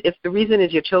if the reason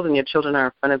is your children are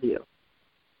in front of you.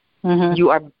 You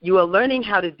are learning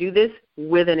how to do this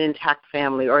with an intact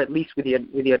family, or at least with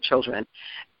your children,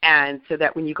 and so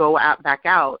that when you go back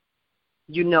out,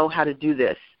 you know how to do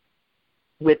this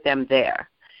with them there.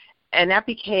 And it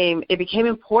became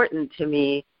important to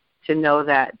me to know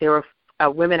that there were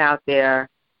women out there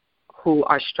who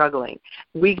are struggling.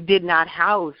 We did not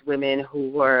house women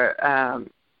who were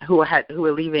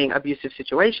leaving abusive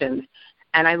situations,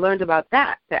 and I learned about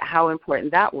that how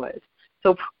important that was.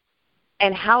 So,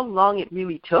 and how long it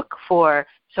really took for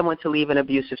someone to leave an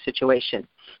abusive situation.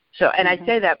 So, and I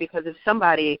say that because if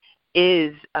somebody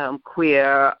is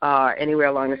queer or anywhere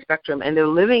along the spectrum and they're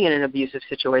living in an abusive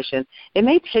situation, it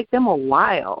may take them a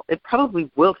while. It probably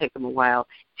will take them a while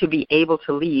to be able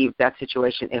to leave that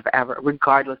situation, if ever,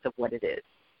 regardless of what it is.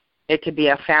 It could be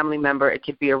a family member, it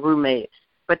could be a roommate,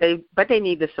 but they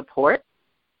need the support,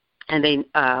 and they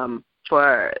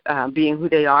for being who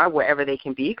they are wherever they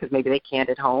can be, because maybe they can't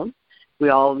at home. We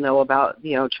all know about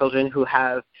children who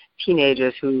have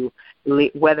teenagers who,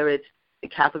 whether it's the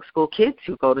Catholic school kids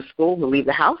who go to school, who leave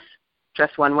the house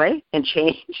dressed one way and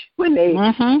change when they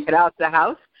get out the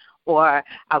house, or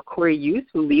our queer youth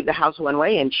who leave the house one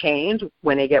way and change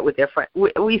when they get with their friends.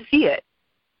 We see it.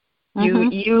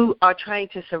 You are trying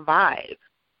to survive.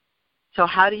 So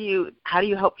how do you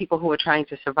help people who are trying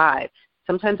to survive?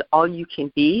 Sometimes all you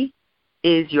can be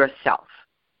is yourself.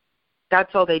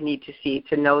 That's all they need to see,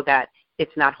 to know that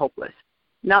it's not hopeless.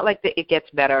 Not like it gets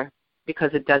better,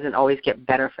 because it doesn't always get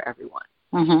better for everyone,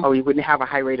 or we wouldn't have a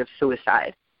high rate of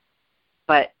suicide.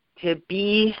 But to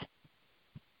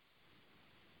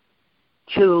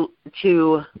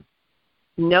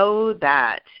know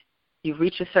that you've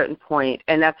reached a certain point,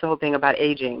 and that's the whole thing about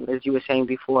aging, as you were saying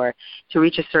before, to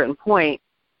reach a certain point,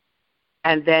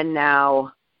 and then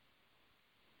now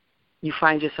you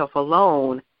find yourself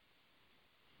alone.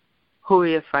 Who are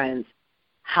your friends?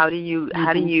 How do you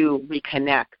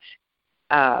reconnect?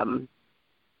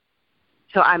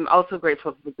 So I'm also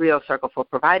grateful for the GRIOT Circle for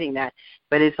providing that,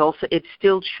 but it's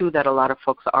still true that a lot of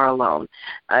folks are alone.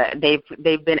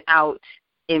 They've been out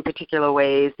in particular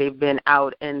ways. They've been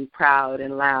out and proud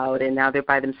and loud, and now they're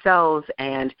by themselves,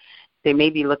 and they may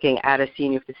be looking at a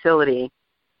senior facility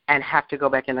and have to go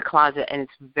back in the closet, and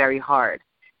it's very hard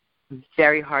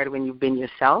when you've been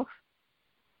yourself,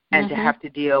 and to have to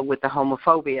deal with the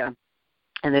homophobia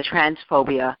and the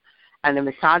transphobia and the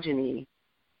misogyny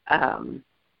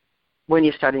when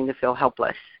you're starting to feel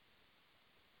helpless.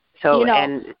 So,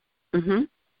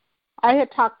 I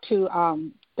had talked to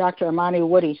Dr. Imani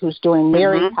Woody, who's doing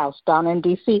Mary's House down in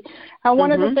D.C., and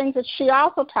one of the things that she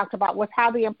also talked about was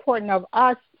how the importance of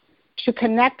us to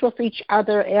connect with each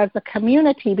other as a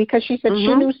community, because she said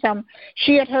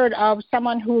she had heard of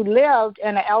someone who lived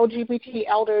in an LGBT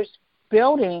elders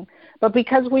building, but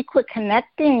because we quit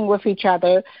connecting with each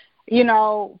other,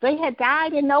 they had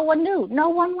died and no one knew. No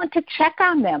one went to check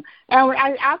on them. And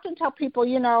I often tell people,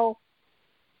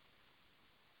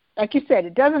 like you said,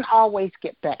 it doesn't always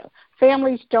get better.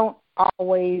 Families don't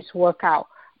always work out.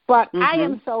 But I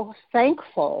am so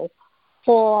thankful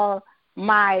for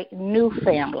my new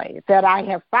family that I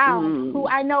have found, who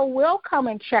I know will come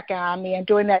and check on me and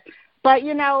doing that. But,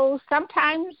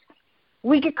 sometimes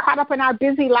we get caught up in our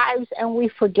busy lives and we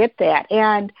forget that.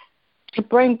 And to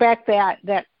bring back that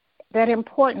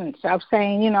importance of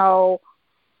saying,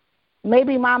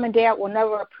 maybe mom and dad will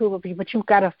never approve of you, but you've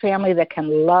got a family that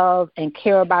can love and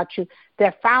care about you,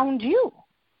 that found you.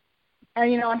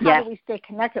 And, and how do we stay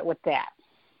connected with that?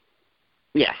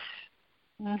 Yes.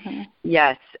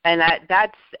 Yes, and I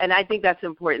think that's the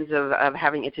importance of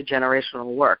having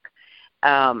intergenerational work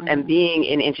and being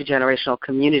in intergenerational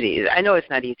communities. I know it's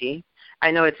not easy.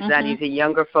 I know it's not easy.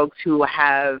 Younger folks who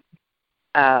have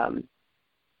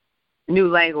newer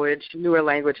language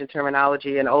and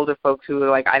terminology, and older folks who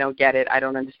are like, I don't get it, I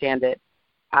don't understand it.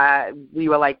 We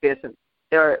were like this. And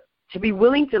to be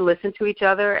willing to listen to each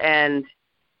other and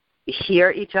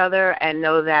hear each other and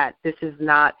know that this is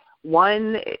not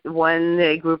one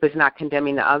group is not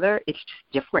condemning the other. It's just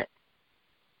different.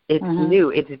 It's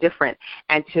new. It's different.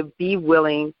 And to be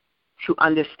willing to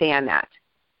understand that.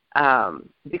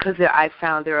 Because I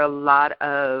found there are a lot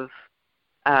of,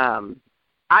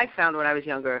 I found when I was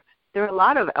younger, there are a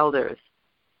lot of elders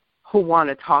who want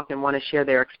to talk and want to share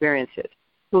their experiences,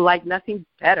 who like nothing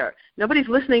better. Nobody's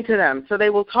listening to them, so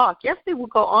they will talk. Yes, they will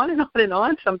go on and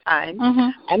on sometimes.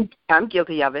 I'm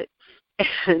guilty of it.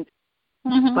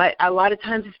 But a lot of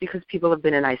times it's because people have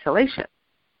been in isolation.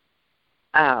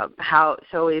 I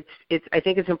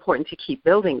think it's important to keep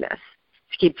building this,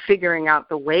 to keep figuring out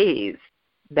the ways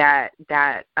that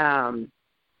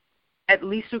at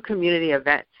least through community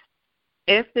events.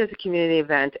 If there's a community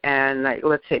event, and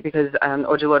let's say because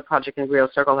Ojo Lord Project and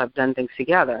GRIOT Circle have done things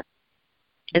together,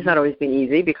 it's not always been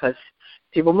easy because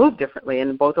people move differently,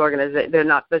 and both organizations, they're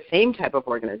not the same type of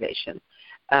organization.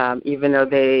 Even though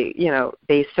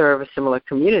they serve a similar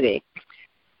community.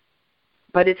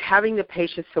 But it's having the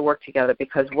patience to work together,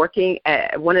 because one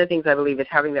of the things I believe is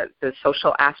having the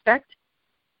social aspect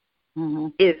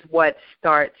is what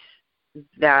starts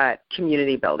that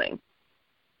community building.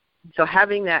 So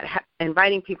having that,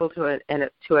 inviting people to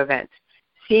events,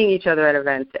 seeing each other at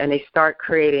events, and they start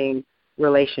creating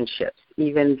relationships,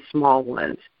 even small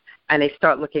ones, and they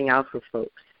start looking out for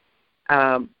folks.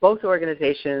 Both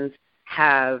organizations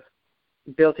have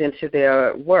built into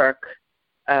their work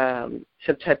some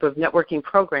type of networking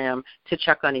program to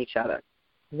check on each other.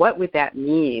 What would that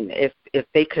mean if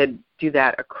they could do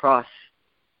that across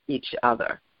each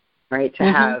other, right?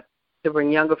 To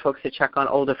bring younger folks to check on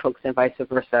older folks and vice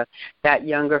versa. That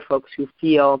younger folks who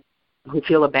feel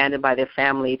abandoned by their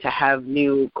family to have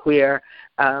new queer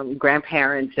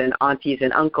grandparents and aunties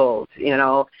and uncles,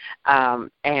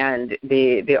 and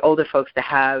the older folks to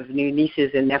have new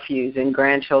nieces and nephews and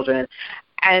grandchildren,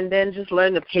 and then just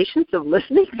learn the patience of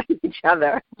listening to each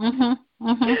other,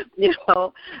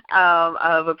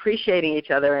 of appreciating each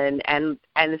other, and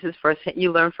this is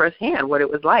you learn firsthand what it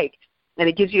was like, and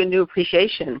it gives you a new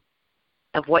appreciation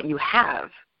of what you have.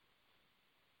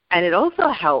 And it also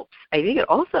helps,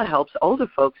 older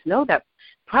folks know that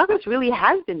progress really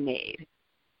has been made.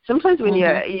 Sometimes when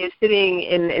you're sitting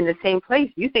in the same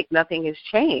place, you think nothing has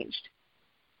changed,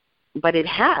 but it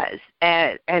has.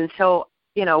 And so,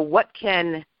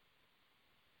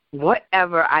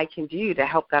 whatever I can do to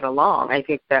help that along, I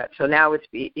think that, so now it's,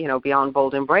 beyond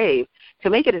bold and brave, to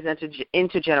make it as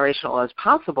intergenerational as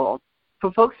possible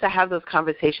for folks to have those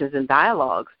conversations and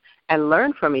dialogues and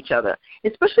learn from each other,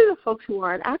 especially the folks who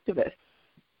aren't activists.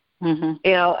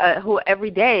 Who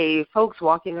every day, folks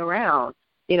walking around,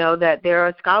 that there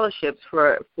are scholarships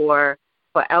for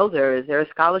elders, there are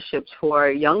scholarships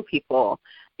for young people,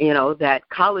 that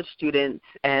college students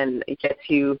and get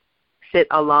to sit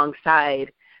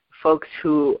alongside folks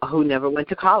who never went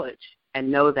to college and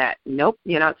know that, nope,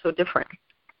 you're not so different.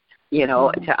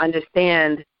 To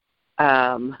understand,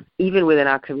 even within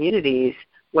our communities,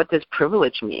 what does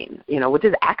privilege mean? What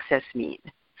does access mean?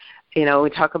 We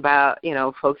talk about,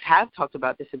 folks have talked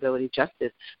about disability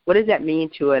justice. What does that mean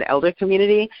to an elder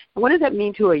community? And what does that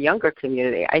mean to a younger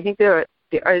community? I think there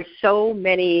are so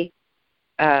many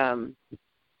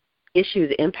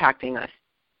issues impacting us.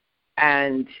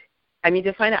 And,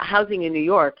 to find out housing in New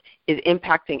York is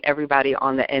impacting everybody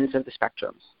on the ends of the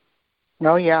spectrum.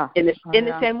 Oh, yeah. In the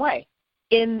same way.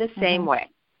 In the same way.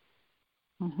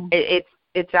 Mm-hmm.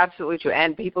 It's absolutely true.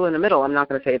 And people in the middle, I'm not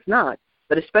going to say it's not,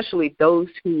 but especially those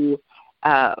whose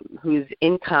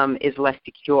income is less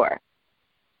secure.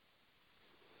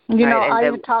 I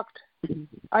had talked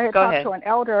to an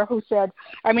elder who said,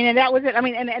 and that was it.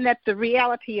 And that the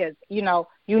reality is, you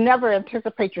never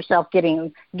anticipate yourself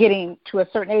getting to a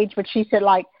certain age. But she said,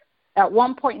 like, at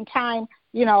one point in time,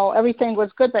 everything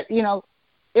was good, but,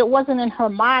 it wasn't in her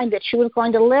mind that she was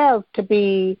going to live to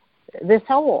be this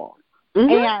old.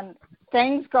 Mm-hmm. And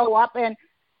things go up, and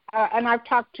I've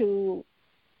talked to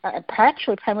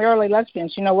actually primarily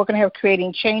lesbians. We're going to have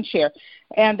Creating Change here,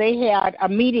 and they had a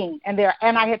meeting, and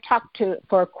I had talked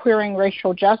for Queering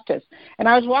Racial Justice, and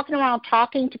I was walking around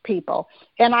talking to people,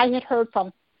 and I had heard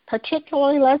from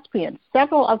particularly lesbians.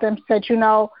 Several of them said,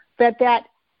 that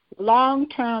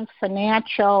long-term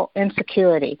financial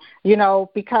insecurity,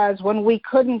 because when we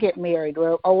couldn't get married,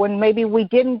 or when maybe we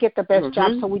didn't get the best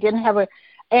job, so we didn't have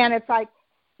and it's like,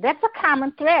 that's a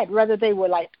common thread, whether they were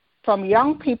like from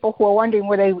young people who are wondering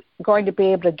were they going to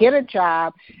be able to get a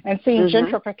job and seeing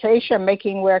gentrification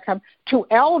making where it comes, to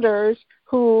elders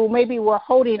who maybe were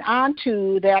holding on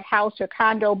to that house or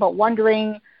condo but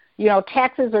wondering,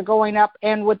 taxes are going up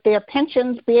and would their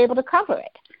pensions be able to cover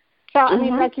it? So,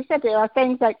 like you said, there are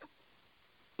things like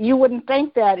you wouldn't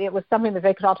think that it was something that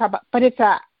they could all talk about, but it's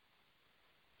a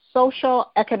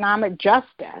social economic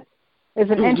justice. It's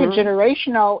an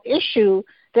intergenerational issue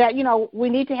that, we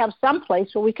need to have some place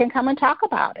where we can come and talk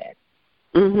about it.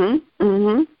 And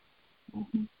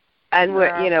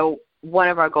we're, one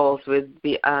of our goals with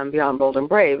Beyond Bold and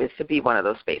Brave is to be one of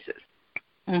those spaces.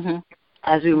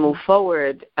 As we move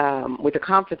forward with the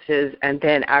conferences, and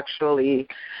then actually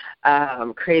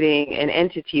creating an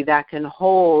entity that can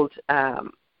hold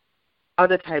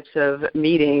other types of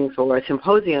meetings or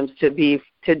symposiums to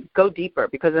go deeper,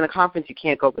 because in a conference you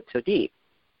can't go but so deep.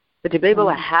 But to be able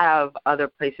to have other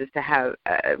places to have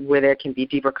where there can be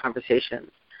deeper conversations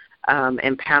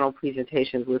and panel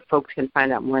presentations where folks can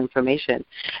find out more information.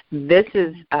 This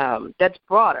is that's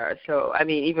broader. So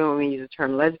even when we use the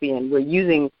term lesbian, we're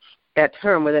using that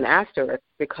term with an asterisk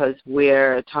because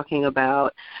we're talking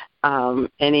about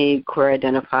any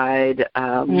queer-identified,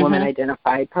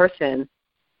 woman-identified person,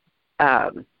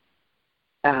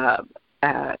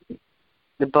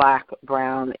 the Black,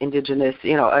 Brown, Indigenous,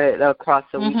 across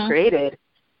that we've created,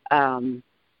 to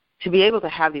be able to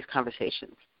have these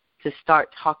conversations, to start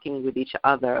talking with each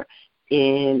other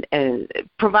and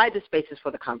provide the spaces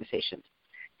for the conversations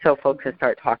so folks can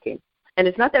start talking. And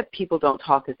it's not that people don't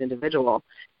talk as individuals,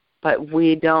 but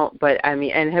we don't. But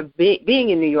being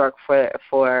in New York for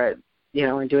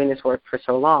and doing this work for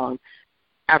so long,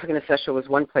 African Ancestral was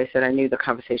one place that I knew the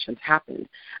conversations happened.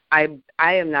 I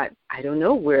don't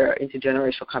know where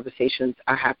intergenerational conversations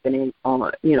are happening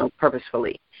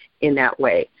purposefully in that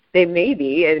way. They may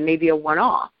be, it may be a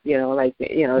one-off,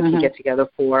 to get together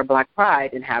for Black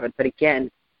Pride and have it. But again,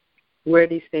 where are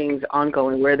these things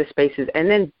ongoing? Where are the spaces? And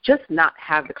then just not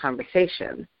have the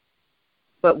conversation.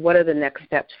 But what are the next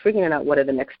steps? Figuring out what are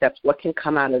the next steps. What can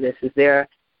come out of this?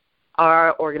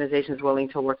 Are organizations willing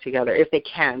to work together if they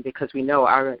can? Because we know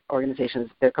our organizations,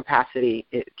 their capacity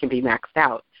can be maxed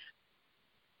out.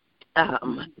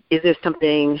 Is there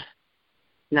something,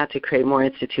 not to create more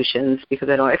institutions, because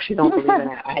I don't believe in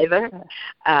that either,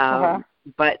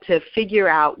 but to figure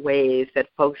out ways that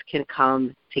folks can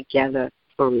come together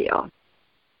for real,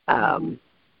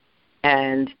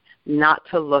 and not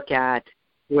to look at,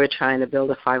 we're trying to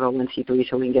build a 501c3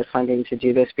 so we can get funding to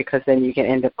do this, because then you can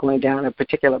end up going down a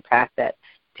particular path that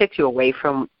takes you away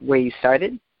from where you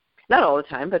started. Not all the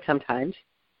time, but sometimes.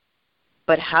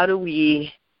 But how do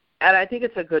we, and I think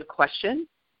it's a good question.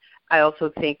 I also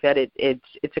think that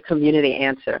it's a community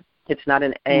answer. It's not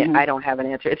I don't have an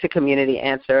answer. It's a community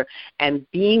answer, and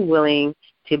being willing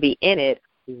to be in it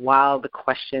while the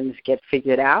questions get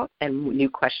figured out and new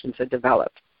questions are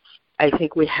developed. I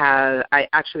think I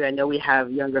know we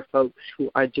have younger folks who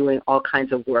are doing all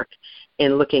kinds of work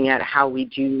in looking at how we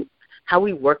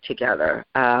work together.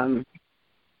 Folks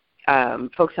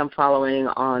I'm following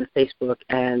on Facebook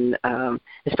and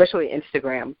especially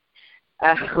Instagram,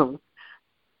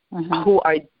 who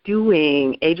are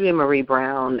doing, Adrienne Marie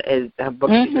Brown is her book,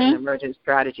 she's written Emergent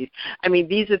Strategies. I mean,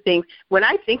 these are things, when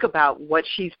I think about what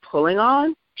she's pulling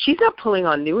on, she's not pulling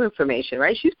on new information,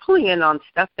 right? She's pulling in on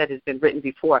stuff that has been written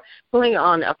before, pulling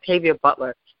on Octavia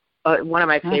Butler, one of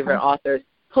my favorite authors,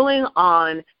 pulling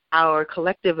on our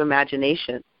collective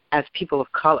imagination as people of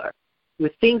color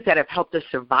with things that have helped us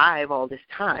survive all this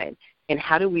time, and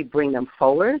how do we bring them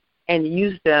forward and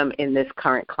use them in this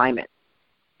current climate.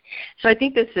 So I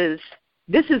think this is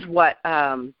where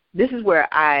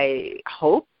I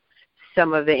hope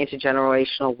some of the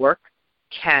intergenerational work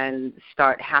can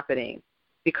start happening,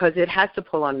 because it has to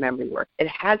pull on memory work. It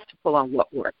has to pull on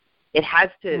what worked. It has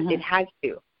to,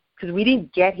 because we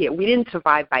didn't get here. We didn't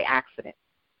survive by accident.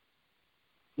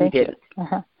 We didn't.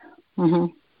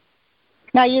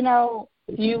 Now,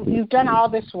 you've done all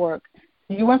this work.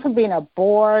 You went from being a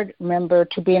board member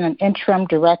to being an interim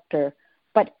director.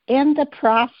 But in the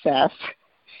process,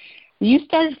 you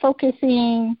started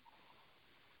focusing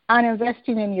on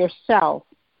investing in yourself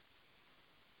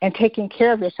and taking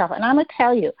care of yourself. And I'm going to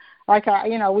tell you, like,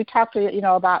 we talked,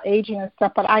 about aging and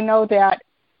stuff, but I know that,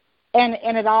 and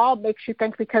it all makes you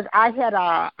think, because I had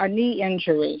a knee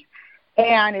injury,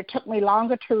 and it took me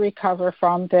longer to recover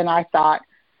from than I thought.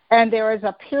 And there was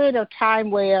a period of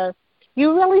time where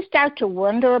you really start to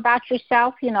wonder about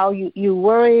yourself. You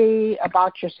worry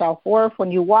about your self-worth.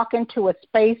 When you walk into a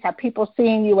space, are people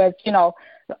seeing you as,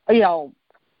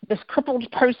 this crippled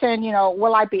person?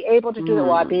 Will I be able to do it?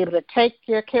 Will I be able to take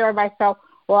care of myself?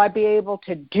 Will I be able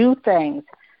to do things?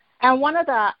 And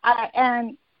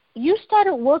and you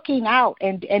started working out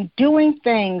and doing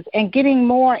things and getting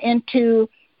more into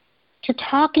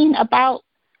talking about,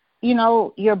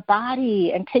 your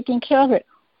body and taking care of it.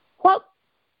 What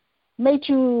did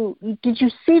you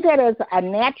see that as a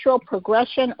natural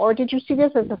progression, or did you see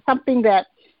this as something that,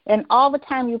 and all the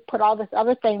time you put all these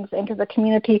other things into the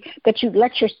community, that you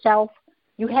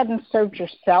hadn't served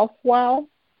yourself well?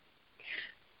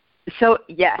 So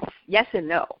yes and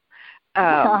no.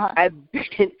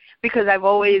 Because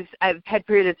I've had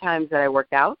periods of times that I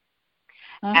worked out,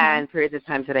 and periods of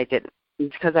times that I didn't.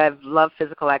 It's because I've loved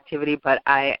physical activity, but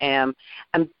I'm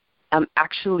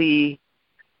actually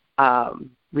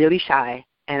really shy,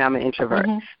 and I'm an introvert.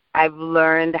 I've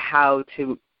learned how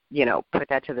to, put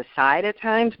that to the side at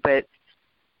times, but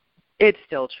it's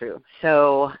still true.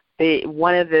 So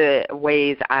one of the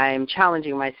ways I'm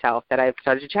challenging myself, that I've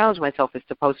started to challenge myself, is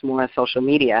to post more on social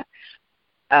media.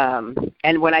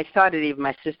 And when I started, even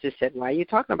my sister said, "Why are you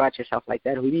talking about yourself like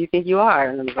that? Who do you think you are?"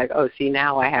 And I was like, "Oh, see,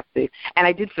 now I have to." And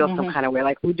I did feel some kind of way,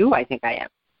 like, who do I think I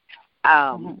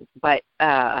am? But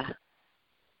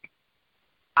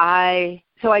I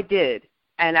did,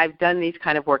 and I've done these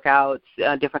kind of workouts,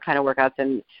 different kind of workouts,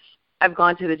 and I've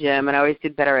gone to the gym, and I always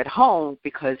did better at home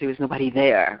because there was nobody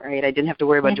there, right? I didn't have to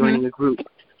worry about joining a group.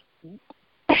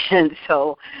 And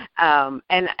so,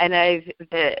 and I've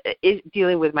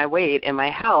dealing with my weight and my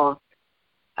health.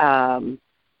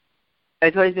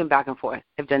 It's always been back and forth.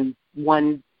 I've done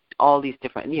all these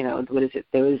different, what is it?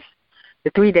 There was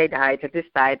the 3-day diet, to this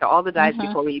diet, to all the diets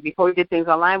before we did things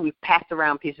online. We passed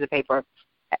around pieces of paper.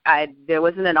 There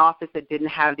wasn't an office that didn't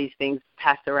have these things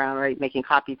passed around, right? Making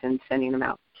copies and sending them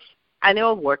out. I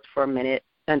know it worked for a minute,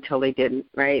 until they didn't,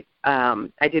 right?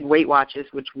 I did Weight Watchers,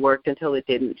 which worked until it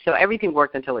didn't. So everything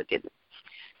worked until it didn't.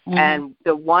 And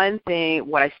the one thing,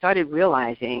 what I started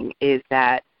realizing is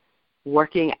that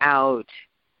working out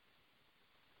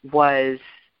there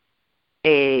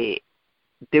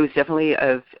was definitely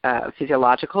a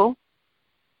physiological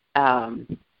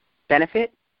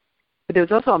benefit, but there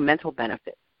was also a mental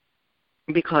benefit,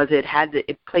 because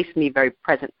it placed me very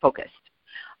present focused.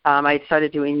 I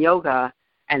started doing yoga,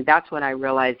 and that's when I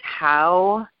realized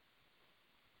how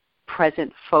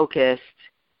present-focused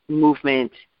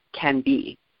movement can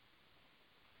be.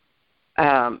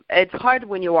 It's hard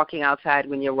when you're walking outside,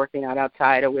 when you're working out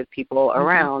outside or with people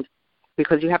around,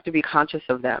 because you have to be conscious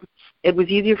of them. It was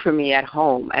easier for me at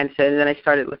home, and so then I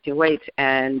started lifting weights.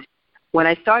 And when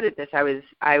I started this, I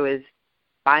was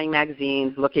buying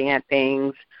magazines, looking at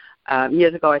things.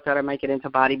 Years ago, I thought I might get into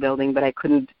bodybuilding, but I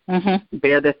couldn't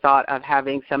bear the thought of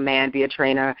having some man be a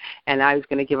trainer, and I was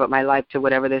going to give up my life to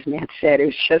whatever this man said. It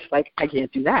was just like, I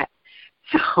can't do that.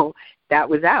 So that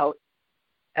was out.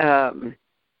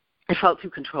 It felt too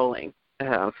controlling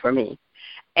for me.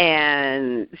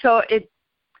 And so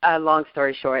long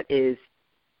story short, it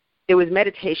was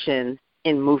meditation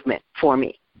in movement for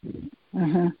me.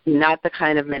 Not the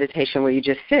kind of meditation where you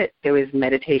just sit. There was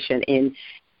meditation in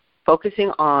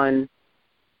focusing on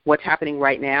what's happening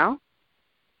right now,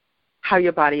 how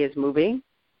your body is moving,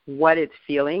 what it's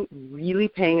feeling, really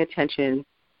paying attention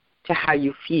to how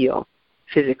you feel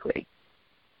physically,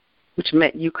 which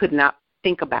meant you could not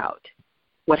think about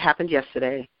what happened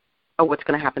yesterday or what's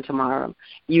going to happen tomorrow.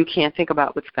 You can't think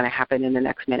about what's going to happen in the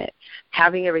next minute.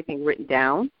 Having everything written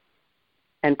down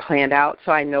and planned out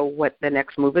so I know what the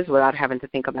next move is without having to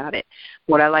think about it.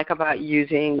 What I like about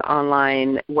using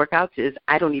online workouts is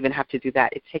I don't even have to do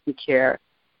that. It's taken care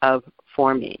of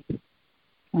for me.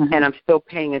 Mm-hmm. And I'm still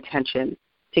paying attention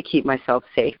to keep myself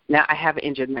safe. Now, I have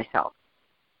injured myself.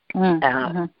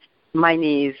 Mm-hmm. My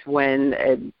knees,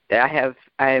 when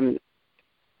I'm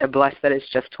blessed that it's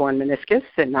just torn meniscus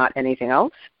and not anything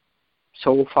else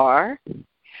so far.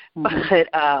 Mm-hmm. But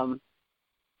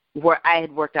where I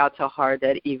had worked out so hard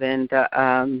that even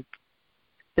the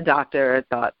doctor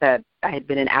thought that I had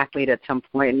been an athlete at some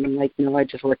point, and I'm like, no, I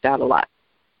just worked out a lot.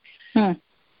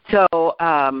 So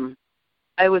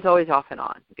I was always off and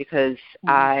on because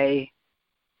I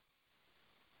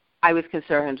was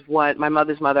concerned. My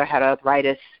mother's mother had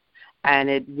arthritis, and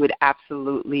it would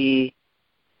absolutely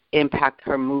impact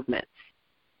her movements.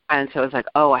 And so I was like,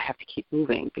 oh, I have to keep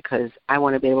moving because I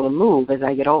want to be able to move as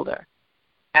I get older.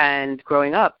 And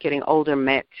growing up, getting older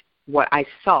meant what I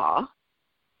saw,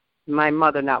 my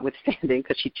mother notwithstanding,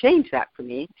 because she changed that for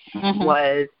me,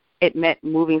 was it meant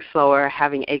moving slower,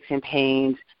 having aches and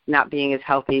pains, not being as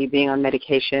healthy, being on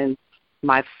medication.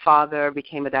 My father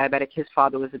became a diabetic. His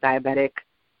father was a diabetic.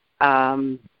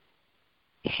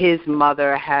 His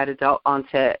mother had adult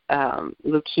onset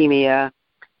leukemia.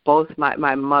 Both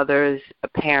my mother's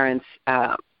parents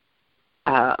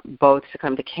both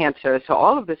succumbed to cancer. So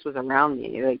all of this was around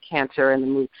me, like cancer and the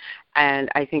move.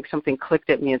 And I think something clicked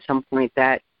at me at some point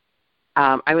that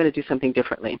I'm going to do something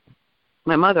differently.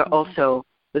 My mother also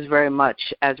was very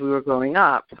much, as we were growing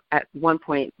up, at one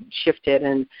point shifted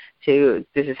into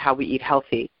this is how we eat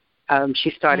healthy. She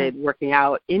started working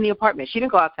out in the apartment. She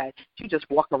didn't go outside. She would just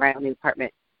walk around the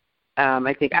apartment.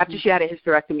 I think after she had a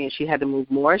hysterectomy and she had to move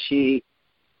more, she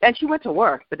went to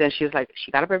work, but then she was like,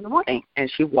 she got up every morning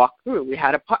and she walked through. We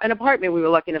had an apartment. We were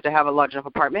lucky enough to have a large enough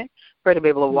apartment for her to be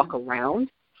able to walk around.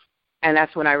 And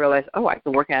that's when I realized, I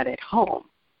can work out at home,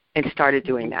 and started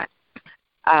doing that.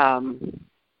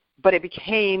 But it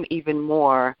became even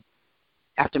more,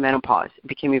 after menopause, it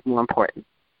became even more important.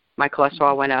 My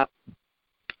cholesterol went up.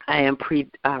 I am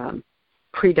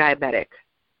pre-diabetic.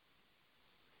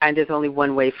 And there's only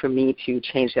one way for me to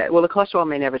change that. Well, the cholesterol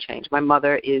may never change. My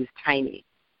mother is tiny,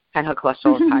 and her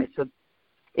cholesterol is high. So,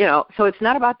 so it's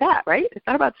not about that, right? It's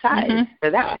not about size for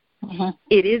that.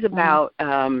 It is about,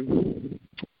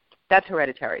 that's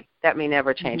hereditary. That may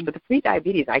never change. But the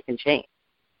pre-diabetes, I can change.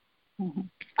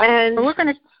 And we're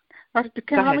going to, I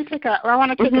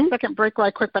want to take a second break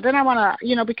right quick, but then I want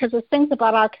to, because there's things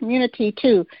about our community,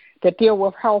 too, that deal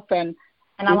with health, and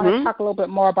I want to talk a little bit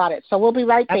more about it. So we'll be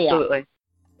right there. Absolutely.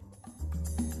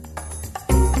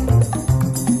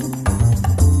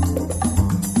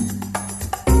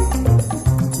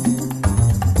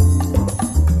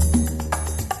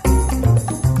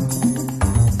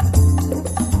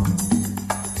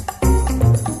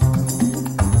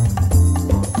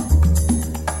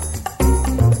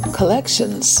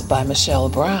 Collections by Michelle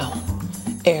Brown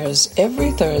airs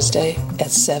every Thursday at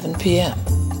 7 p.m.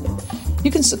 You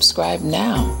can subscribe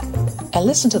now and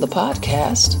listen to the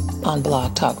podcast on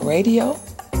Blog Talk Radio,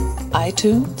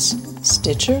 iTunes,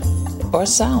 Stitcher, or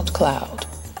SoundCloud.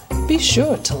 Be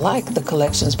sure to like the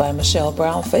Collections by Michelle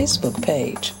Brown Facebook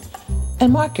page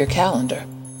and mark your calendar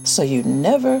so you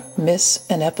never miss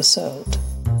an episode.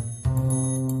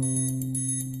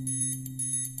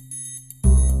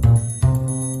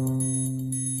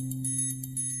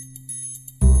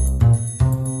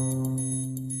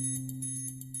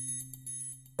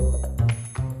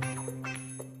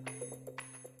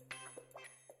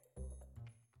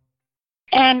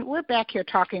 And we're back here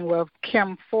talking with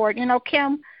Kim Ford.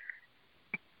 Kim,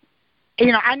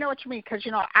 I know what you mean because,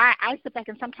 I sit back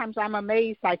and sometimes I'm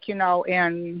amazed, like,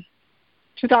 in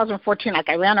 2014, like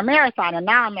I ran a marathon and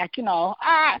now I'm like,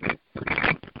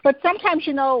 but sometimes,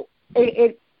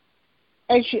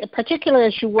 particularly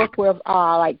as you work with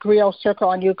like GRIOT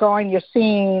Circle and you're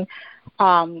seeing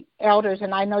elders,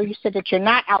 and I know you said that you're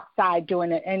not outside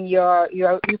doing it and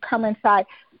you come inside.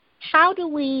 How do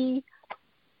we,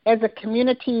 as a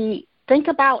community, think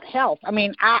about health? I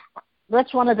mean,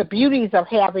 that's one of the beauties of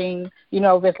having,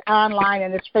 this online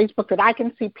and this Facebook, that I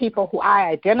can see people who I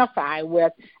identify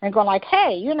with and go like,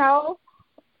 hey,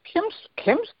 Kim's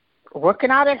working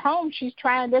out at home. She's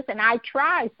trying this, and I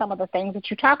try some of the things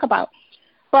that you talk about.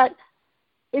 But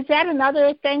is that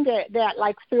another thing that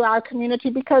like through our community?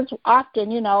 Because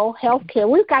often, healthcare,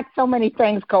 we've got so many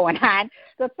things going on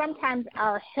that sometimes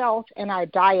our health and our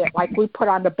diet, like we put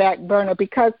on the back burner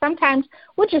because sometimes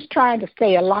we're just trying to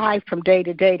stay alive from day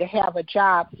to day to have a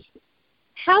job.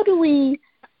 Have you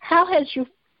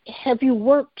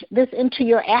worked this into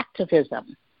your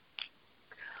activism?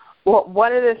 Well,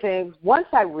 one of the things, once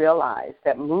I realized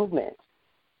that movement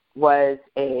was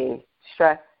a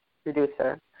stress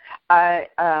reducer, and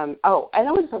I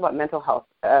want to talk about mental health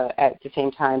at the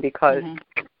same time because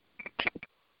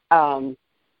I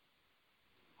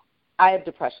have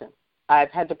depression. I've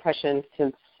had depression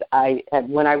since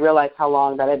when I realized how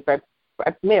long that I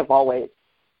may have always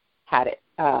had it.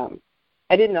 I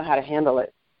didn't know how to handle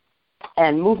it.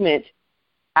 And movement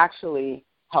actually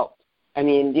helped. I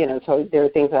mean, so there are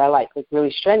things that I like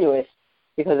really strenuous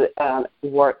because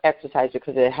exercise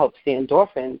because it helps the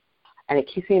endorphins and it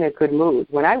keeps me in a good mood.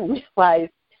 When I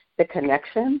realized the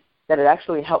connection that it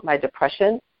actually helped my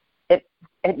depression, it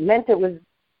meant it was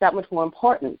that much more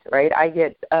important, right?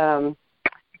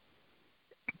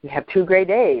 We have 2 great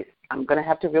days. I'm going to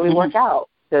have to really work out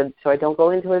so I don't go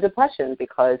into a depression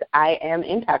because I am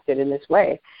impacted in this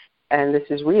way, and this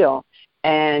is real.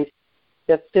 And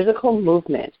the physical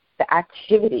movement, the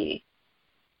activity,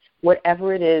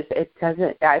 whatever it is,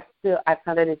 I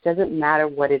found that it doesn't matter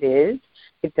what it is.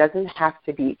 It doesn't have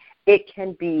to be. It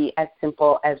can be as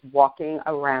simple as walking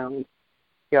around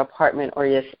your apartment or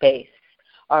your space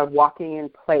or walking in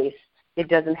place. It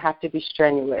doesn't have to be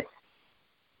strenuous.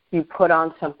 You put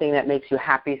on something that makes you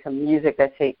happy, some music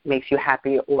that makes you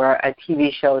happy, or a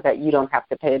TV show that you don't have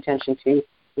to pay attention to,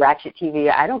 ratchet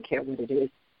TV, I don't care what it is.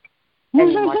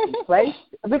 And you march in place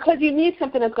because you need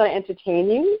something that's going to entertain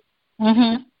you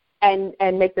and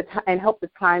make and help the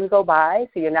time go by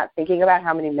so you're not thinking about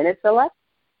how many minutes are left.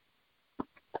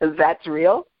 That's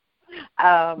real.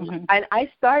 And I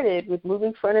started with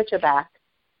moving furniture back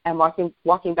and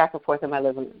walking back and forth in my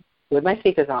living room with my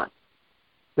sneakers on.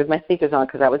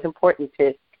 Because that was important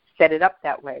to set it up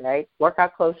that way, right?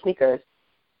 Workout clothes, sneakers,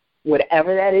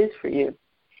 whatever that is for you,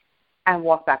 and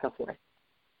walk back and forth.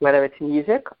 Whether it's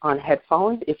music on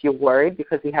headphones, if you're worried,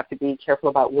 because we have to be careful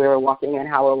about where we're walking and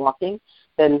how we're walking,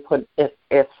 then if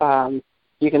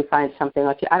you can find something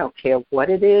like I don't care what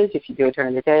it is, if you do it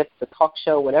during the day, if it's a talk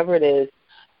show, whatever it is,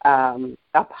 a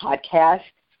podcast,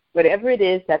 whatever it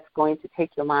is that's going to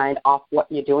take your mind off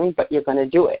what you're doing, but you're going to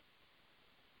do it.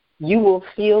 You will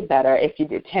feel better if you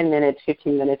do 10 minutes,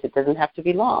 15 minutes. It doesn't have to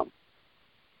be long.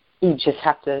 You just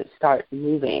have to start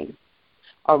moving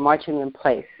or marching in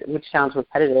place, which sounds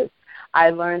repetitive. I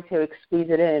learned to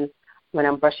squeeze it in when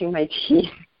I'm brushing my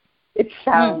teeth. It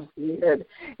sounds weird.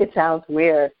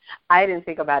 I didn't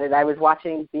think about it. I was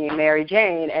watching Being Mary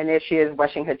Jane, and there she is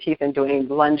brushing her teeth and doing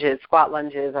squat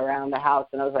lunges around the house,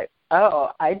 and I was like, oh,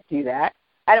 I do that.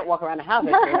 I don't walk around the house.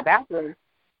 I stay in the bathroom.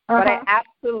 But I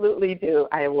absolutely do.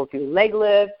 I will do leg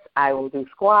lifts. I will do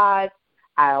squats.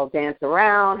 I'll dance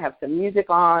around, have some music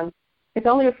on. It's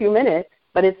only a few minutes,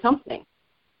 but it's something.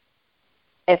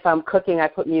 If I'm cooking, I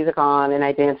put music on and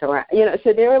I dance around.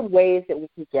 So there are ways that we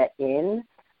can get in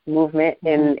movement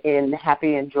in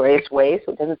happy and joyous ways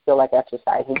so it doesn't feel like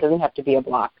exercise. It doesn't have to be a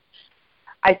block.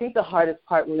 I think the hardest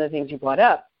part, one of the things you brought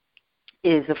up,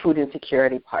 is the food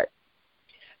insecurity part.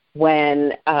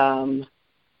 When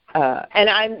and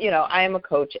I am a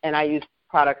coach and I use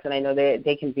products and I know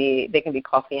they can be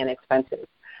costly and expensive.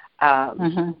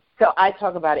 So I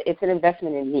talk about it. It's an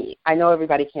investment in me. I know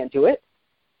everybody can't do it,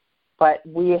 but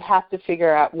we have to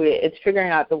figuring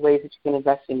out the ways that you can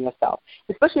invest in yourself,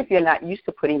 especially if you're not used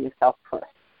to putting yourself first.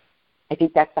 I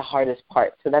think that's the hardest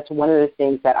part. So that's one of the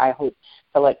things that I hope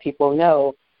to let people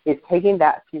know is taking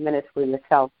that few minutes for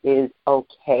yourself is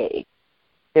okay.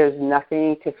 There's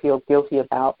nothing to feel guilty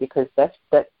about because that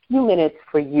few minutes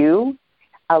for you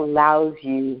allows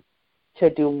you to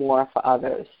do more for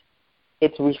others.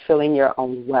 It's refilling your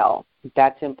own well.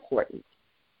 That's important.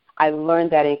 I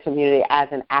learned that in community as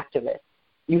an activist.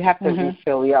 You have to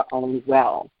refill your own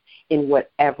well in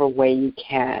whatever way you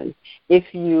can.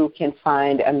 If you can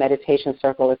find a meditation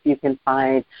circle, if you can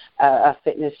find a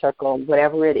fitness circle,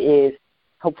 whatever it is,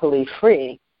 hopefully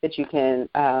free, that you can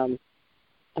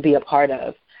be a part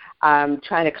of. I'm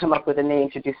trying to come up with a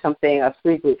name to do something, a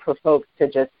free group for folks to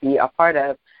just be a part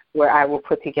of, where I will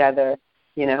put together,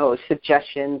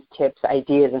 suggestions, tips,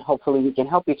 ideas, and hopefully we can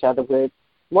help each other with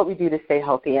what we do to stay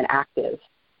healthy and active,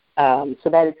 so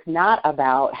that it's not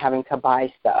about having to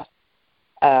buy stuff.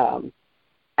 I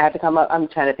have to come up. I'm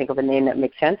trying to think of a name that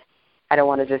makes sense. I don't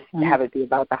want to just have it be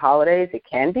about the holidays. It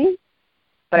can be,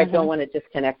 but I don't want to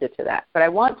disconnect it to that. But I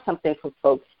want something for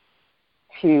folks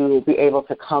to be able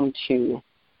to come to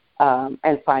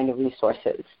and find the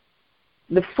resources.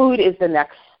 The food is the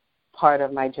next part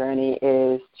of my journey.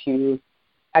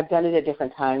 I've done it at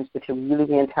different times, but to really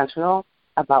be intentional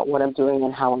about what I'm doing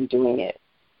and how I'm doing it.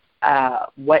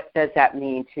 What does that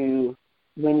mean to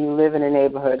when you live in a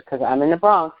neighborhood? Because I'm in the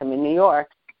Bronx, I'm in New York.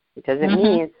 It doesn't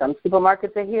mean some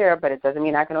supermarkets are here, but it doesn't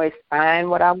mean I can always find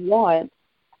what I want.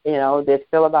 You know, there's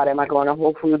still about, am I going to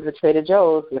Whole Foods or Trader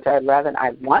Joe's, which I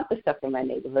want the stuff in my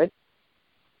neighborhood.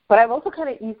 But I've also kind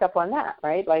of eased up on that,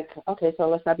 right? Like, okay, so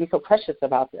let's not be so precious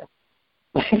about this.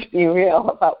 Let's be real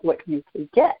about what you can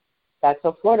get. That's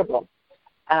affordable.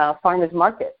 Farmers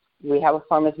market. We have a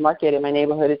farmers market in my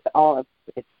neighborhood. It's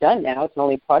done now. It's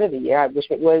only part of the year. I wish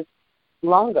it was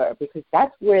longer because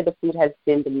that's where the food has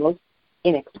been the most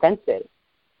inexpensive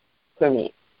for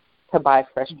me to buy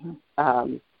fresh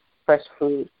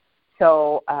food.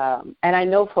 So, and I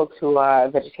know folks who are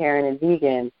vegetarian and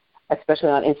vegan, especially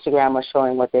on Instagram, are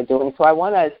showing what they're doing. So I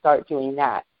want to start doing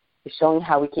that, showing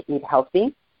how we can eat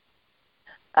healthy,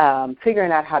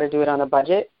 figuring out how to do it on a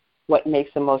budget, what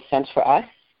makes the most sense for us.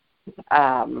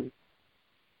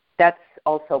 That's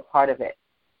also part of it.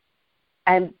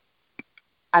 And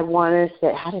I want to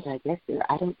say, how did I get there?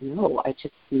 I don't know. I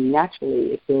just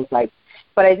naturally, it feels like,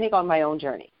 but I think on my own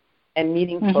journey and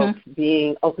meeting folks,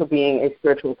 being a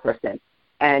spiritual person.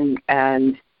 And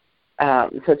so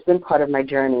it's been part of my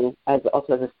journey as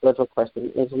a spiritual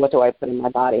person is what do I put in my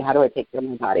body? How do I take care of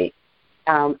my body?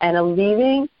 And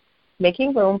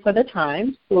making room for the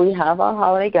times when we have our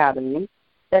holiday gatherings,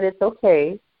 that it's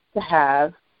okay to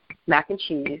have mac and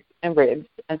cheese and ribs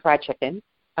and fried chicken.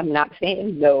 I'm not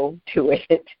saying no to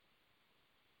it.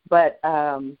 But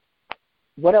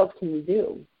what else can we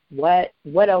do? What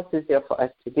else is there for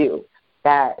us to do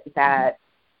that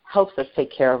helps us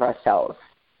take care of ourselves?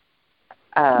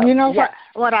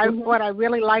 What I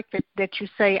really like that you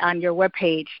say on your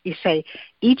webpage, you say,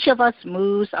 each of us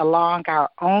moves along our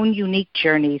own unique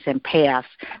journeys and paths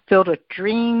filled with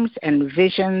dreams and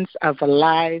visions of the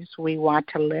lives we want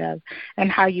to live,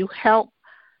 and how you help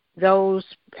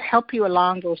you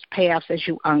along those paths as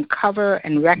you uncover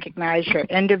and recognize your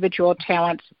individual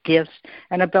talents, gifts,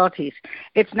 and abilities.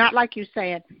 It's not like you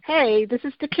saying, hey, this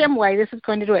is the Kim way, this is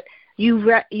going to do it.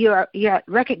 Your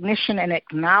recognition and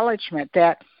acknowledgement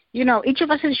that, each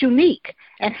of us is unique,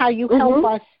 and how you help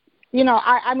us.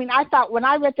 I thought when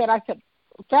I read that, I said,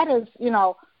 that is,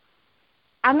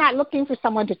 I'm not looking for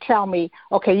someone to tell me,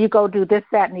 okay, you go do this,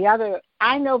 that, and the other.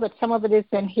 I know that some of it is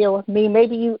in here with me.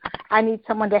 Maybe I need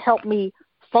someone to help me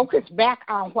focus back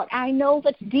on what I know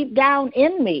that's deep down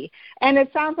in me. And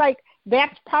it sounds like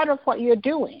that's part of what you're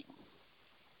doing.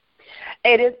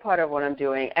 It is part of what I'm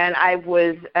doing, and I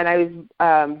was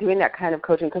doing that kind of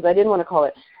coaching because I didn't want to call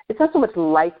it. It's not so much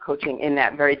life coaching in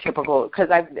that very typical, because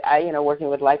I working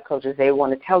with life coaches, they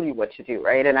want to tell you what to do,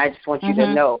 right? And I just want you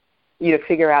to know, you to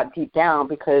figure out deep down,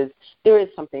 because there is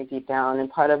something deep down, and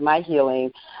part of my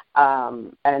healing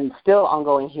and still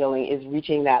ongoing healing is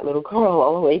reaching that little girl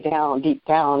all the way down, deep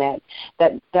down,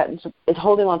 that is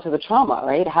holding on to the trauma,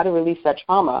 right? How to release that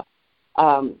trauma.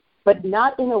 But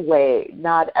not in a way,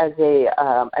 not as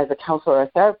a counselor or a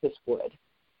therapist would.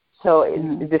 So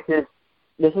this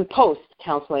is post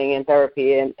counseling and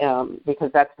therapy, and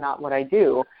because that's not what I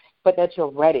do. But that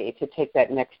you're ready to take that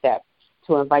next step,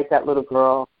 to invite that little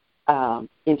girl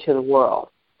into the world,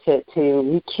 to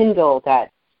rekindle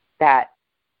that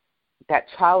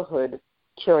childhood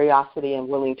curiosity and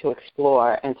willing to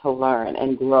explore and to learn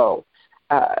and grow,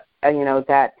 and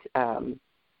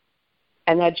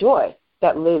that joy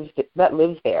that lives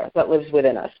there, that lives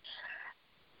within us.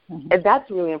 And that's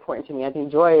really important to me. I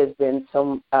think joy has been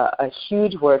a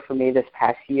huge word for me this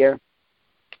past year,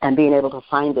 and being able to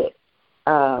find it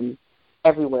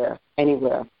everywhere,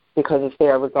 anywhere, because it's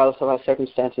there regardless of our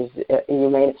circumstances.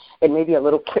 It may be a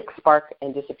little quick spark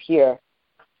and disappear,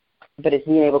 but it's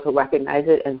being able to recognize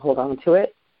it and hold on to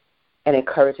it and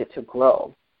encourage it to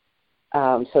grow,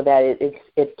 so that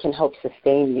it can help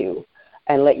sustain you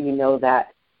and let you know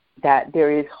that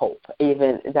there is hope,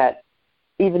 even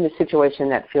the situation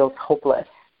that feels hopeless,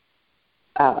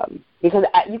 because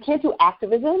you can't do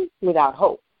activism without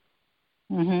hope.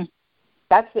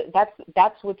 That's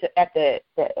what's at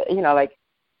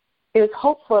there's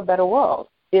hope for a better world.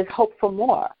 There's hope for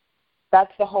more.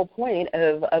 That's the whole point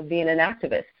of being an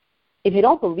activist. If you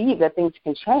don't believe that things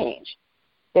can change,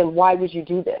 then why would you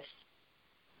do this?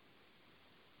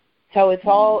 So it's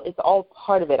all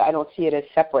part of it. I don't see it as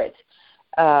separate.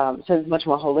 So it's much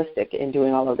more holistic in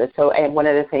doing all of this. So, and one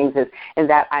of the things is in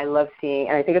that I love seeing,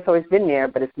 and I think it's always been there,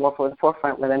 but it's more for the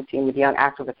forefront what I'm seeing with young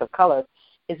activists of color,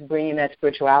 is bringing that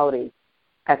spirituality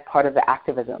as part of the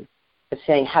activism.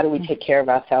 saying, how do we take care of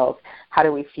ourselves? How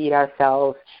do we feed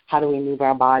ourselves? How do we move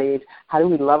our bodies? How do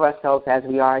we love ourselves as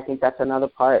we are? I think that's another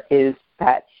part, is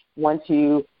that once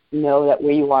you know that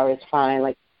where you are is fine,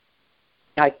 like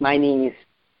my knees,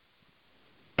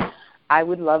 I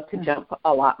would love to jump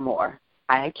a lot more.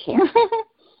 I can't.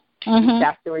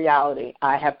 That's the reality.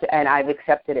 I have to, and I've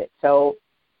accepted it. So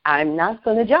I'm not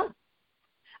going to jump.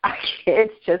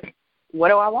 It's just, what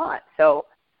do I want? So,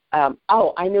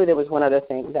 I knew there was one other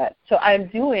thing so I'm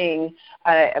doing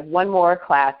one more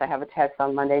class. I have a test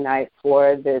on Monday night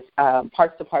for this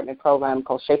Parks Department program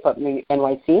called Shape Up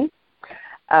NYC.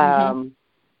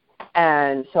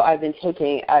 And so I've been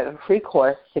taking a free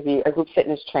course to be a group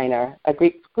fitness trainer, a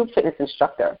group fitness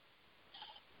instructor.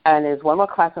 And there's one more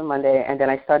class on Monday, and then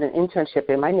I start an internship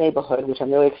in my neighborhood, which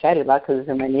I'm really excited about because it's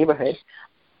in my neighborhood,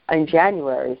 in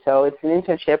January. So it's an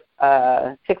internship,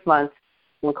 6 months,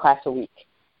 1 class a week.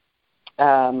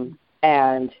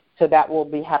 And so that will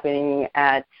be happening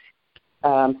at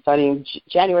starting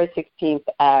January 16th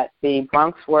at the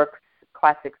Bronx Works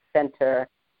Classic Center.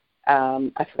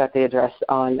 I forgot the address,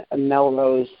 on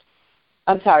Morris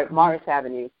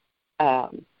Avenue,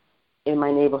 in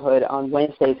my neighborhood on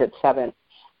Wednesdays at 7.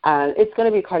 It's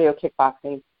going to be cardio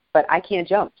kickboxing, but I can't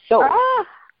jump. So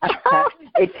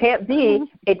it can't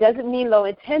be. It doesn't mean low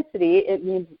intensity. It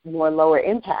means more lower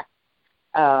impact.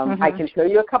 I can show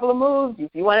you a couple of moves. If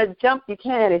you want to jump, you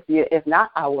can. If not,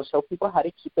 I will show people how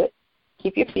to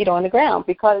keep your feet on the ground,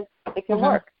 because it can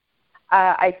work.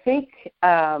 I think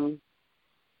I'm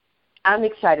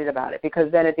excited about it,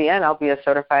 because then at the end I'll be a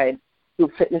certified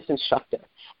group fitness instructor.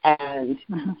 And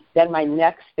then my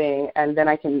next thing, and then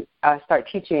I can start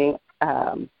teaching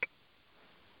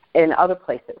in other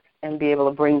places and be able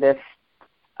to bring this.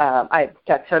 I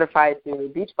got certified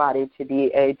through Beachbody to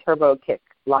be a Turbo Kick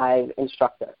live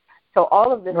instructor. So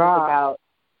all of this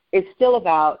is still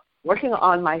about working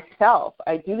on myself.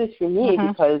 I do this for me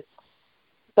because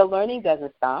the learning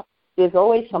doesn't stop. There's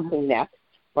always something next,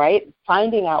 right?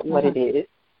 Finding out what it is.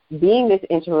 Being this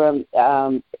interim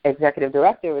executive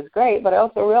director was great, but I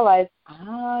also realized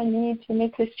I need to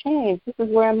make this change. This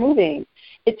is where I'm moving.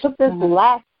 It took this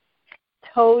last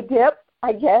toe dip,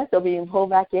 I guess, or being pulled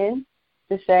back in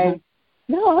to say,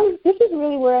 no, this is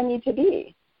really where I need to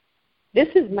be. This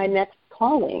is my next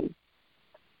calling.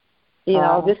 You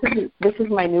know, this is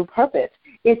my new purpose.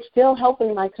 It's still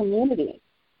helping my community,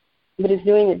 but it's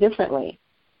doing it differently.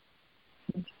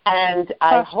 And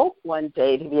I hope one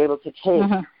day to be able to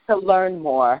to learn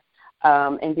more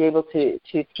and be able to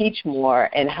teach more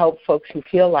and help folks who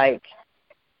feel like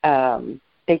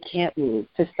they can't move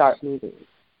to start moving.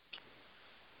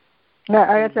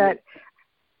 Yeah, that's it.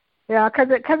 Yeah, because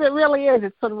it really is.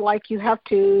 It's sort of like you have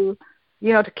to,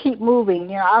 to keep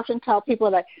moving. I often tell people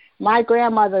that my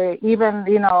grandmother, even,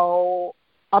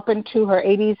 up into her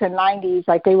 80s and 90s,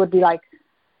 like they would be like,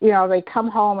 they come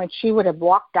home and she would have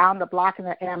walked down the block and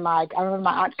I remember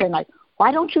my aunt saying, like,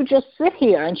 why don't you just sit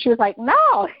here? And she was like,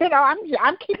 no,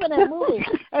 I'm keeping it moving.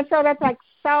 And so that's like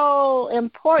so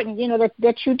important,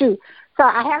 that you do. So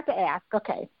I have to ask,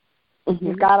 okay,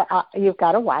 you've got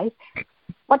a wife.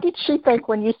 What did she think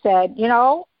when you said,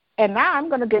 and now I'm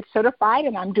going to get certified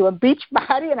and I'm doing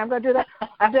Beachbody and I'm going to do that?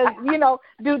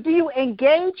 Do you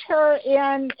engage her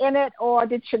in it, or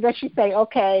does she say,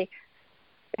 okay,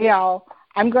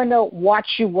 I'm going to watch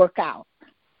you work out?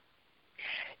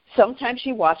 Sometimes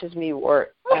she watches me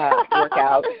work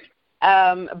out,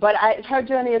 but her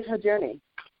journey is her journey.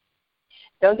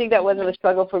 Don't think that wasn't a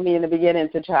struggle for me in the beginning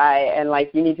to try and, like,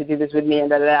 you need to do this with me, and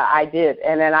da-da-da. I did,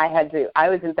 and then I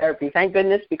was in therapy, thank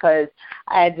goodness, because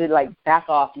I had to, like, back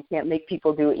off. You can't make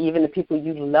people do, even the people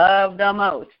you love the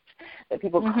most, the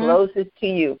people closest to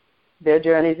you, their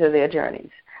journeys are their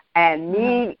journeys. And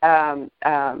me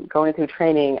going through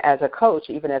training as a coach,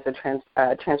 even as a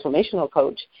transformational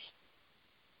coach,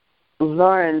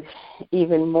 learned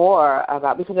even more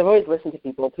about, because I've always listened to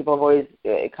people. People have always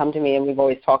come to me and we've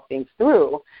always talked things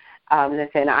through. And they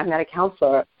say, no, I'm not a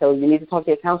counselor, so you need to talk to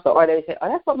your counselor. Or they say, oh,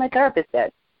 that's what my therapist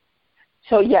said.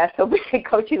 So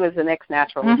coaching was the next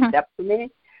natural step for me.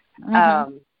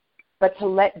 But to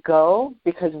let go,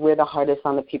 because we're the hardest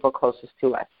on the people closest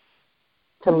to us.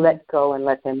 To let go and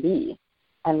let them be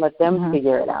and let them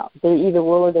figure it out. They either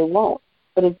will or they won't,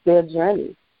 but it's their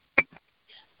journey.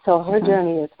 So her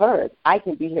journey is hers. I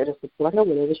can be here to support her,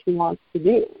 whatever she wants to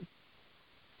do.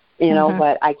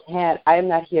 But I am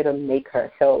not here to make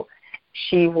her. So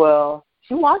she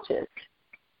watches.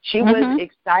 She was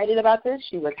excited about this.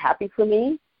 She was happy for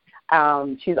me.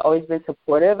 She's always been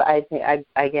supportive. I think,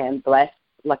 again, blessed,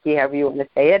 lucky, however you want to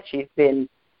say it. She's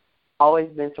always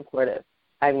been supportive.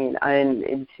 I mean,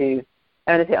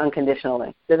 I want to say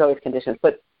unconditionally. There's always conditions,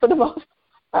 but for the most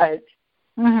part,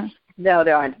 no,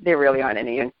 there aren't. There really aren't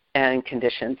any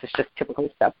conditions. It's just typical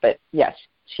stuff. But yes,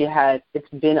 it's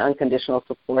been unconditional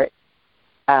support.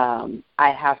 I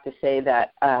have to say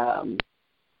that I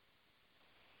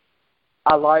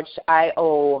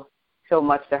owe so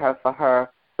much to her for her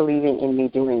believing in me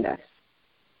doing this.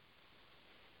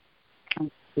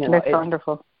 That's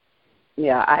wonderful.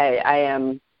 Yeah, I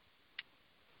am.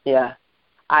 Yeah,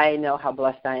 I know how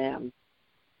blessed I am.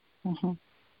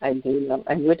 I do know.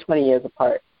 And we're 20 years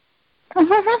apart.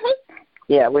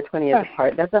 Yeah, we're 20 years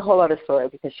apart. That's a whole other story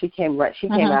because she came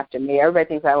after me. Everybody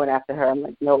thinks I went after her. I'm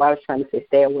like, no, I was trying to say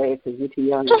stay away because you're too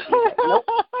young. Like,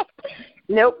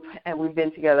 nope. And we've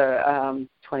been together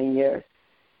 20 years.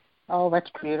 Oh,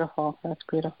 that's beautiful. That's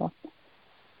beautiful.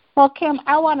 Well, Kim,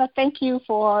 I want to thank you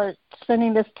for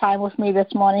spending this time with me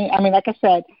this morning. I mean, like I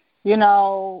said,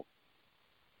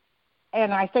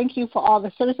 and I thank you for all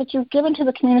the service that you've given to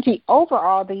the community over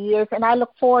all the years, and I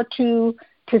look forward to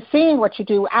seeing what you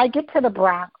do. I get to the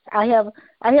Bronx. I have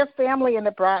family in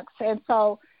the Bronx, and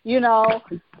so,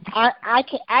 I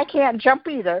can't jump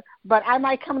either, but I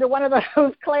might come to one of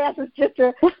those classes just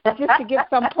to get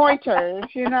some pointers,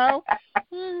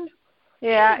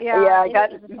 Yeah. You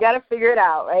got to figure it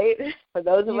out, right? For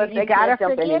those of us that can't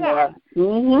jump anymore.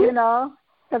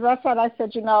 Because that's what I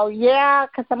said,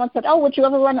 because someone said, oh, would you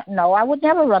ever run? No, I would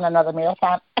never run another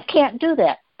marathon. I can't do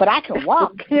that, but I can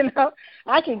walk,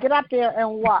 I can get up there and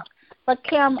walk. But,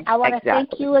 Kim, I want to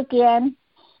thank you again,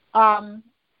 and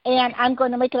I'm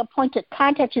going to make it a point to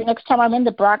contact you next time I'm in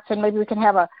the Bronx, and maybe we can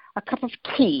have a cup of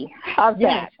tea. How's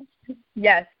that?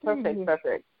 Yes,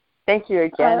 perfect. Thank you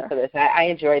again for this. I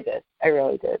enjoyed this. I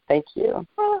really did. Thank you.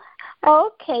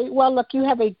 Okay. Well, look, you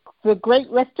have a great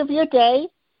rest of your day,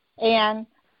 and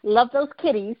love those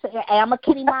kitties. I'm a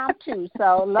kitty mom, too,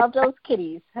 so love those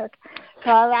kitties.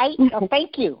 All right? Well,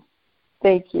 thank you.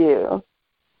 Thank you.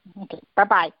 Okay.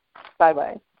 Bye-bye.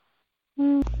 Bye-bye.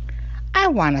 I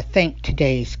want to thank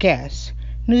today's guest,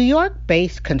 New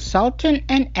York-based consultant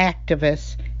and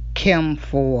activist Kim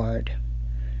Ford.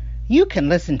 You can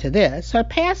listen to this or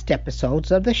past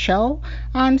episodes of the show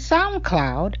on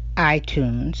SoundCloud,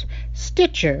 iTunes,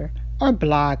 Stitcher, or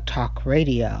Blog Talk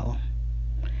Radio.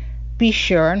 Be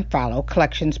sure and follow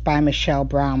Collections by Michelle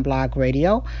Brown Blog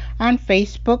Radio on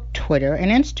Facebook, Twitter, and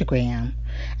Instagram.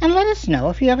 And let us know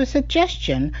if you have a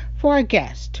suggestion for a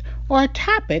guest or a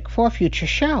topic for a future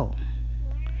show.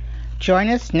 Join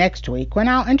us next week when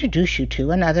I'll introduce you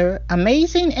to another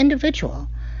amazing individual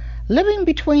living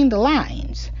between the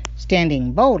lines,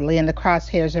 standing boldly in the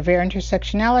crosshairs of their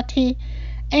intersectionality,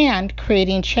 and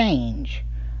creating change,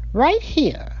 right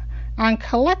here on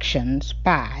Collections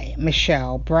by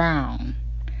Michelle Brown.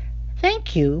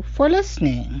 Thank you for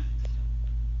listening.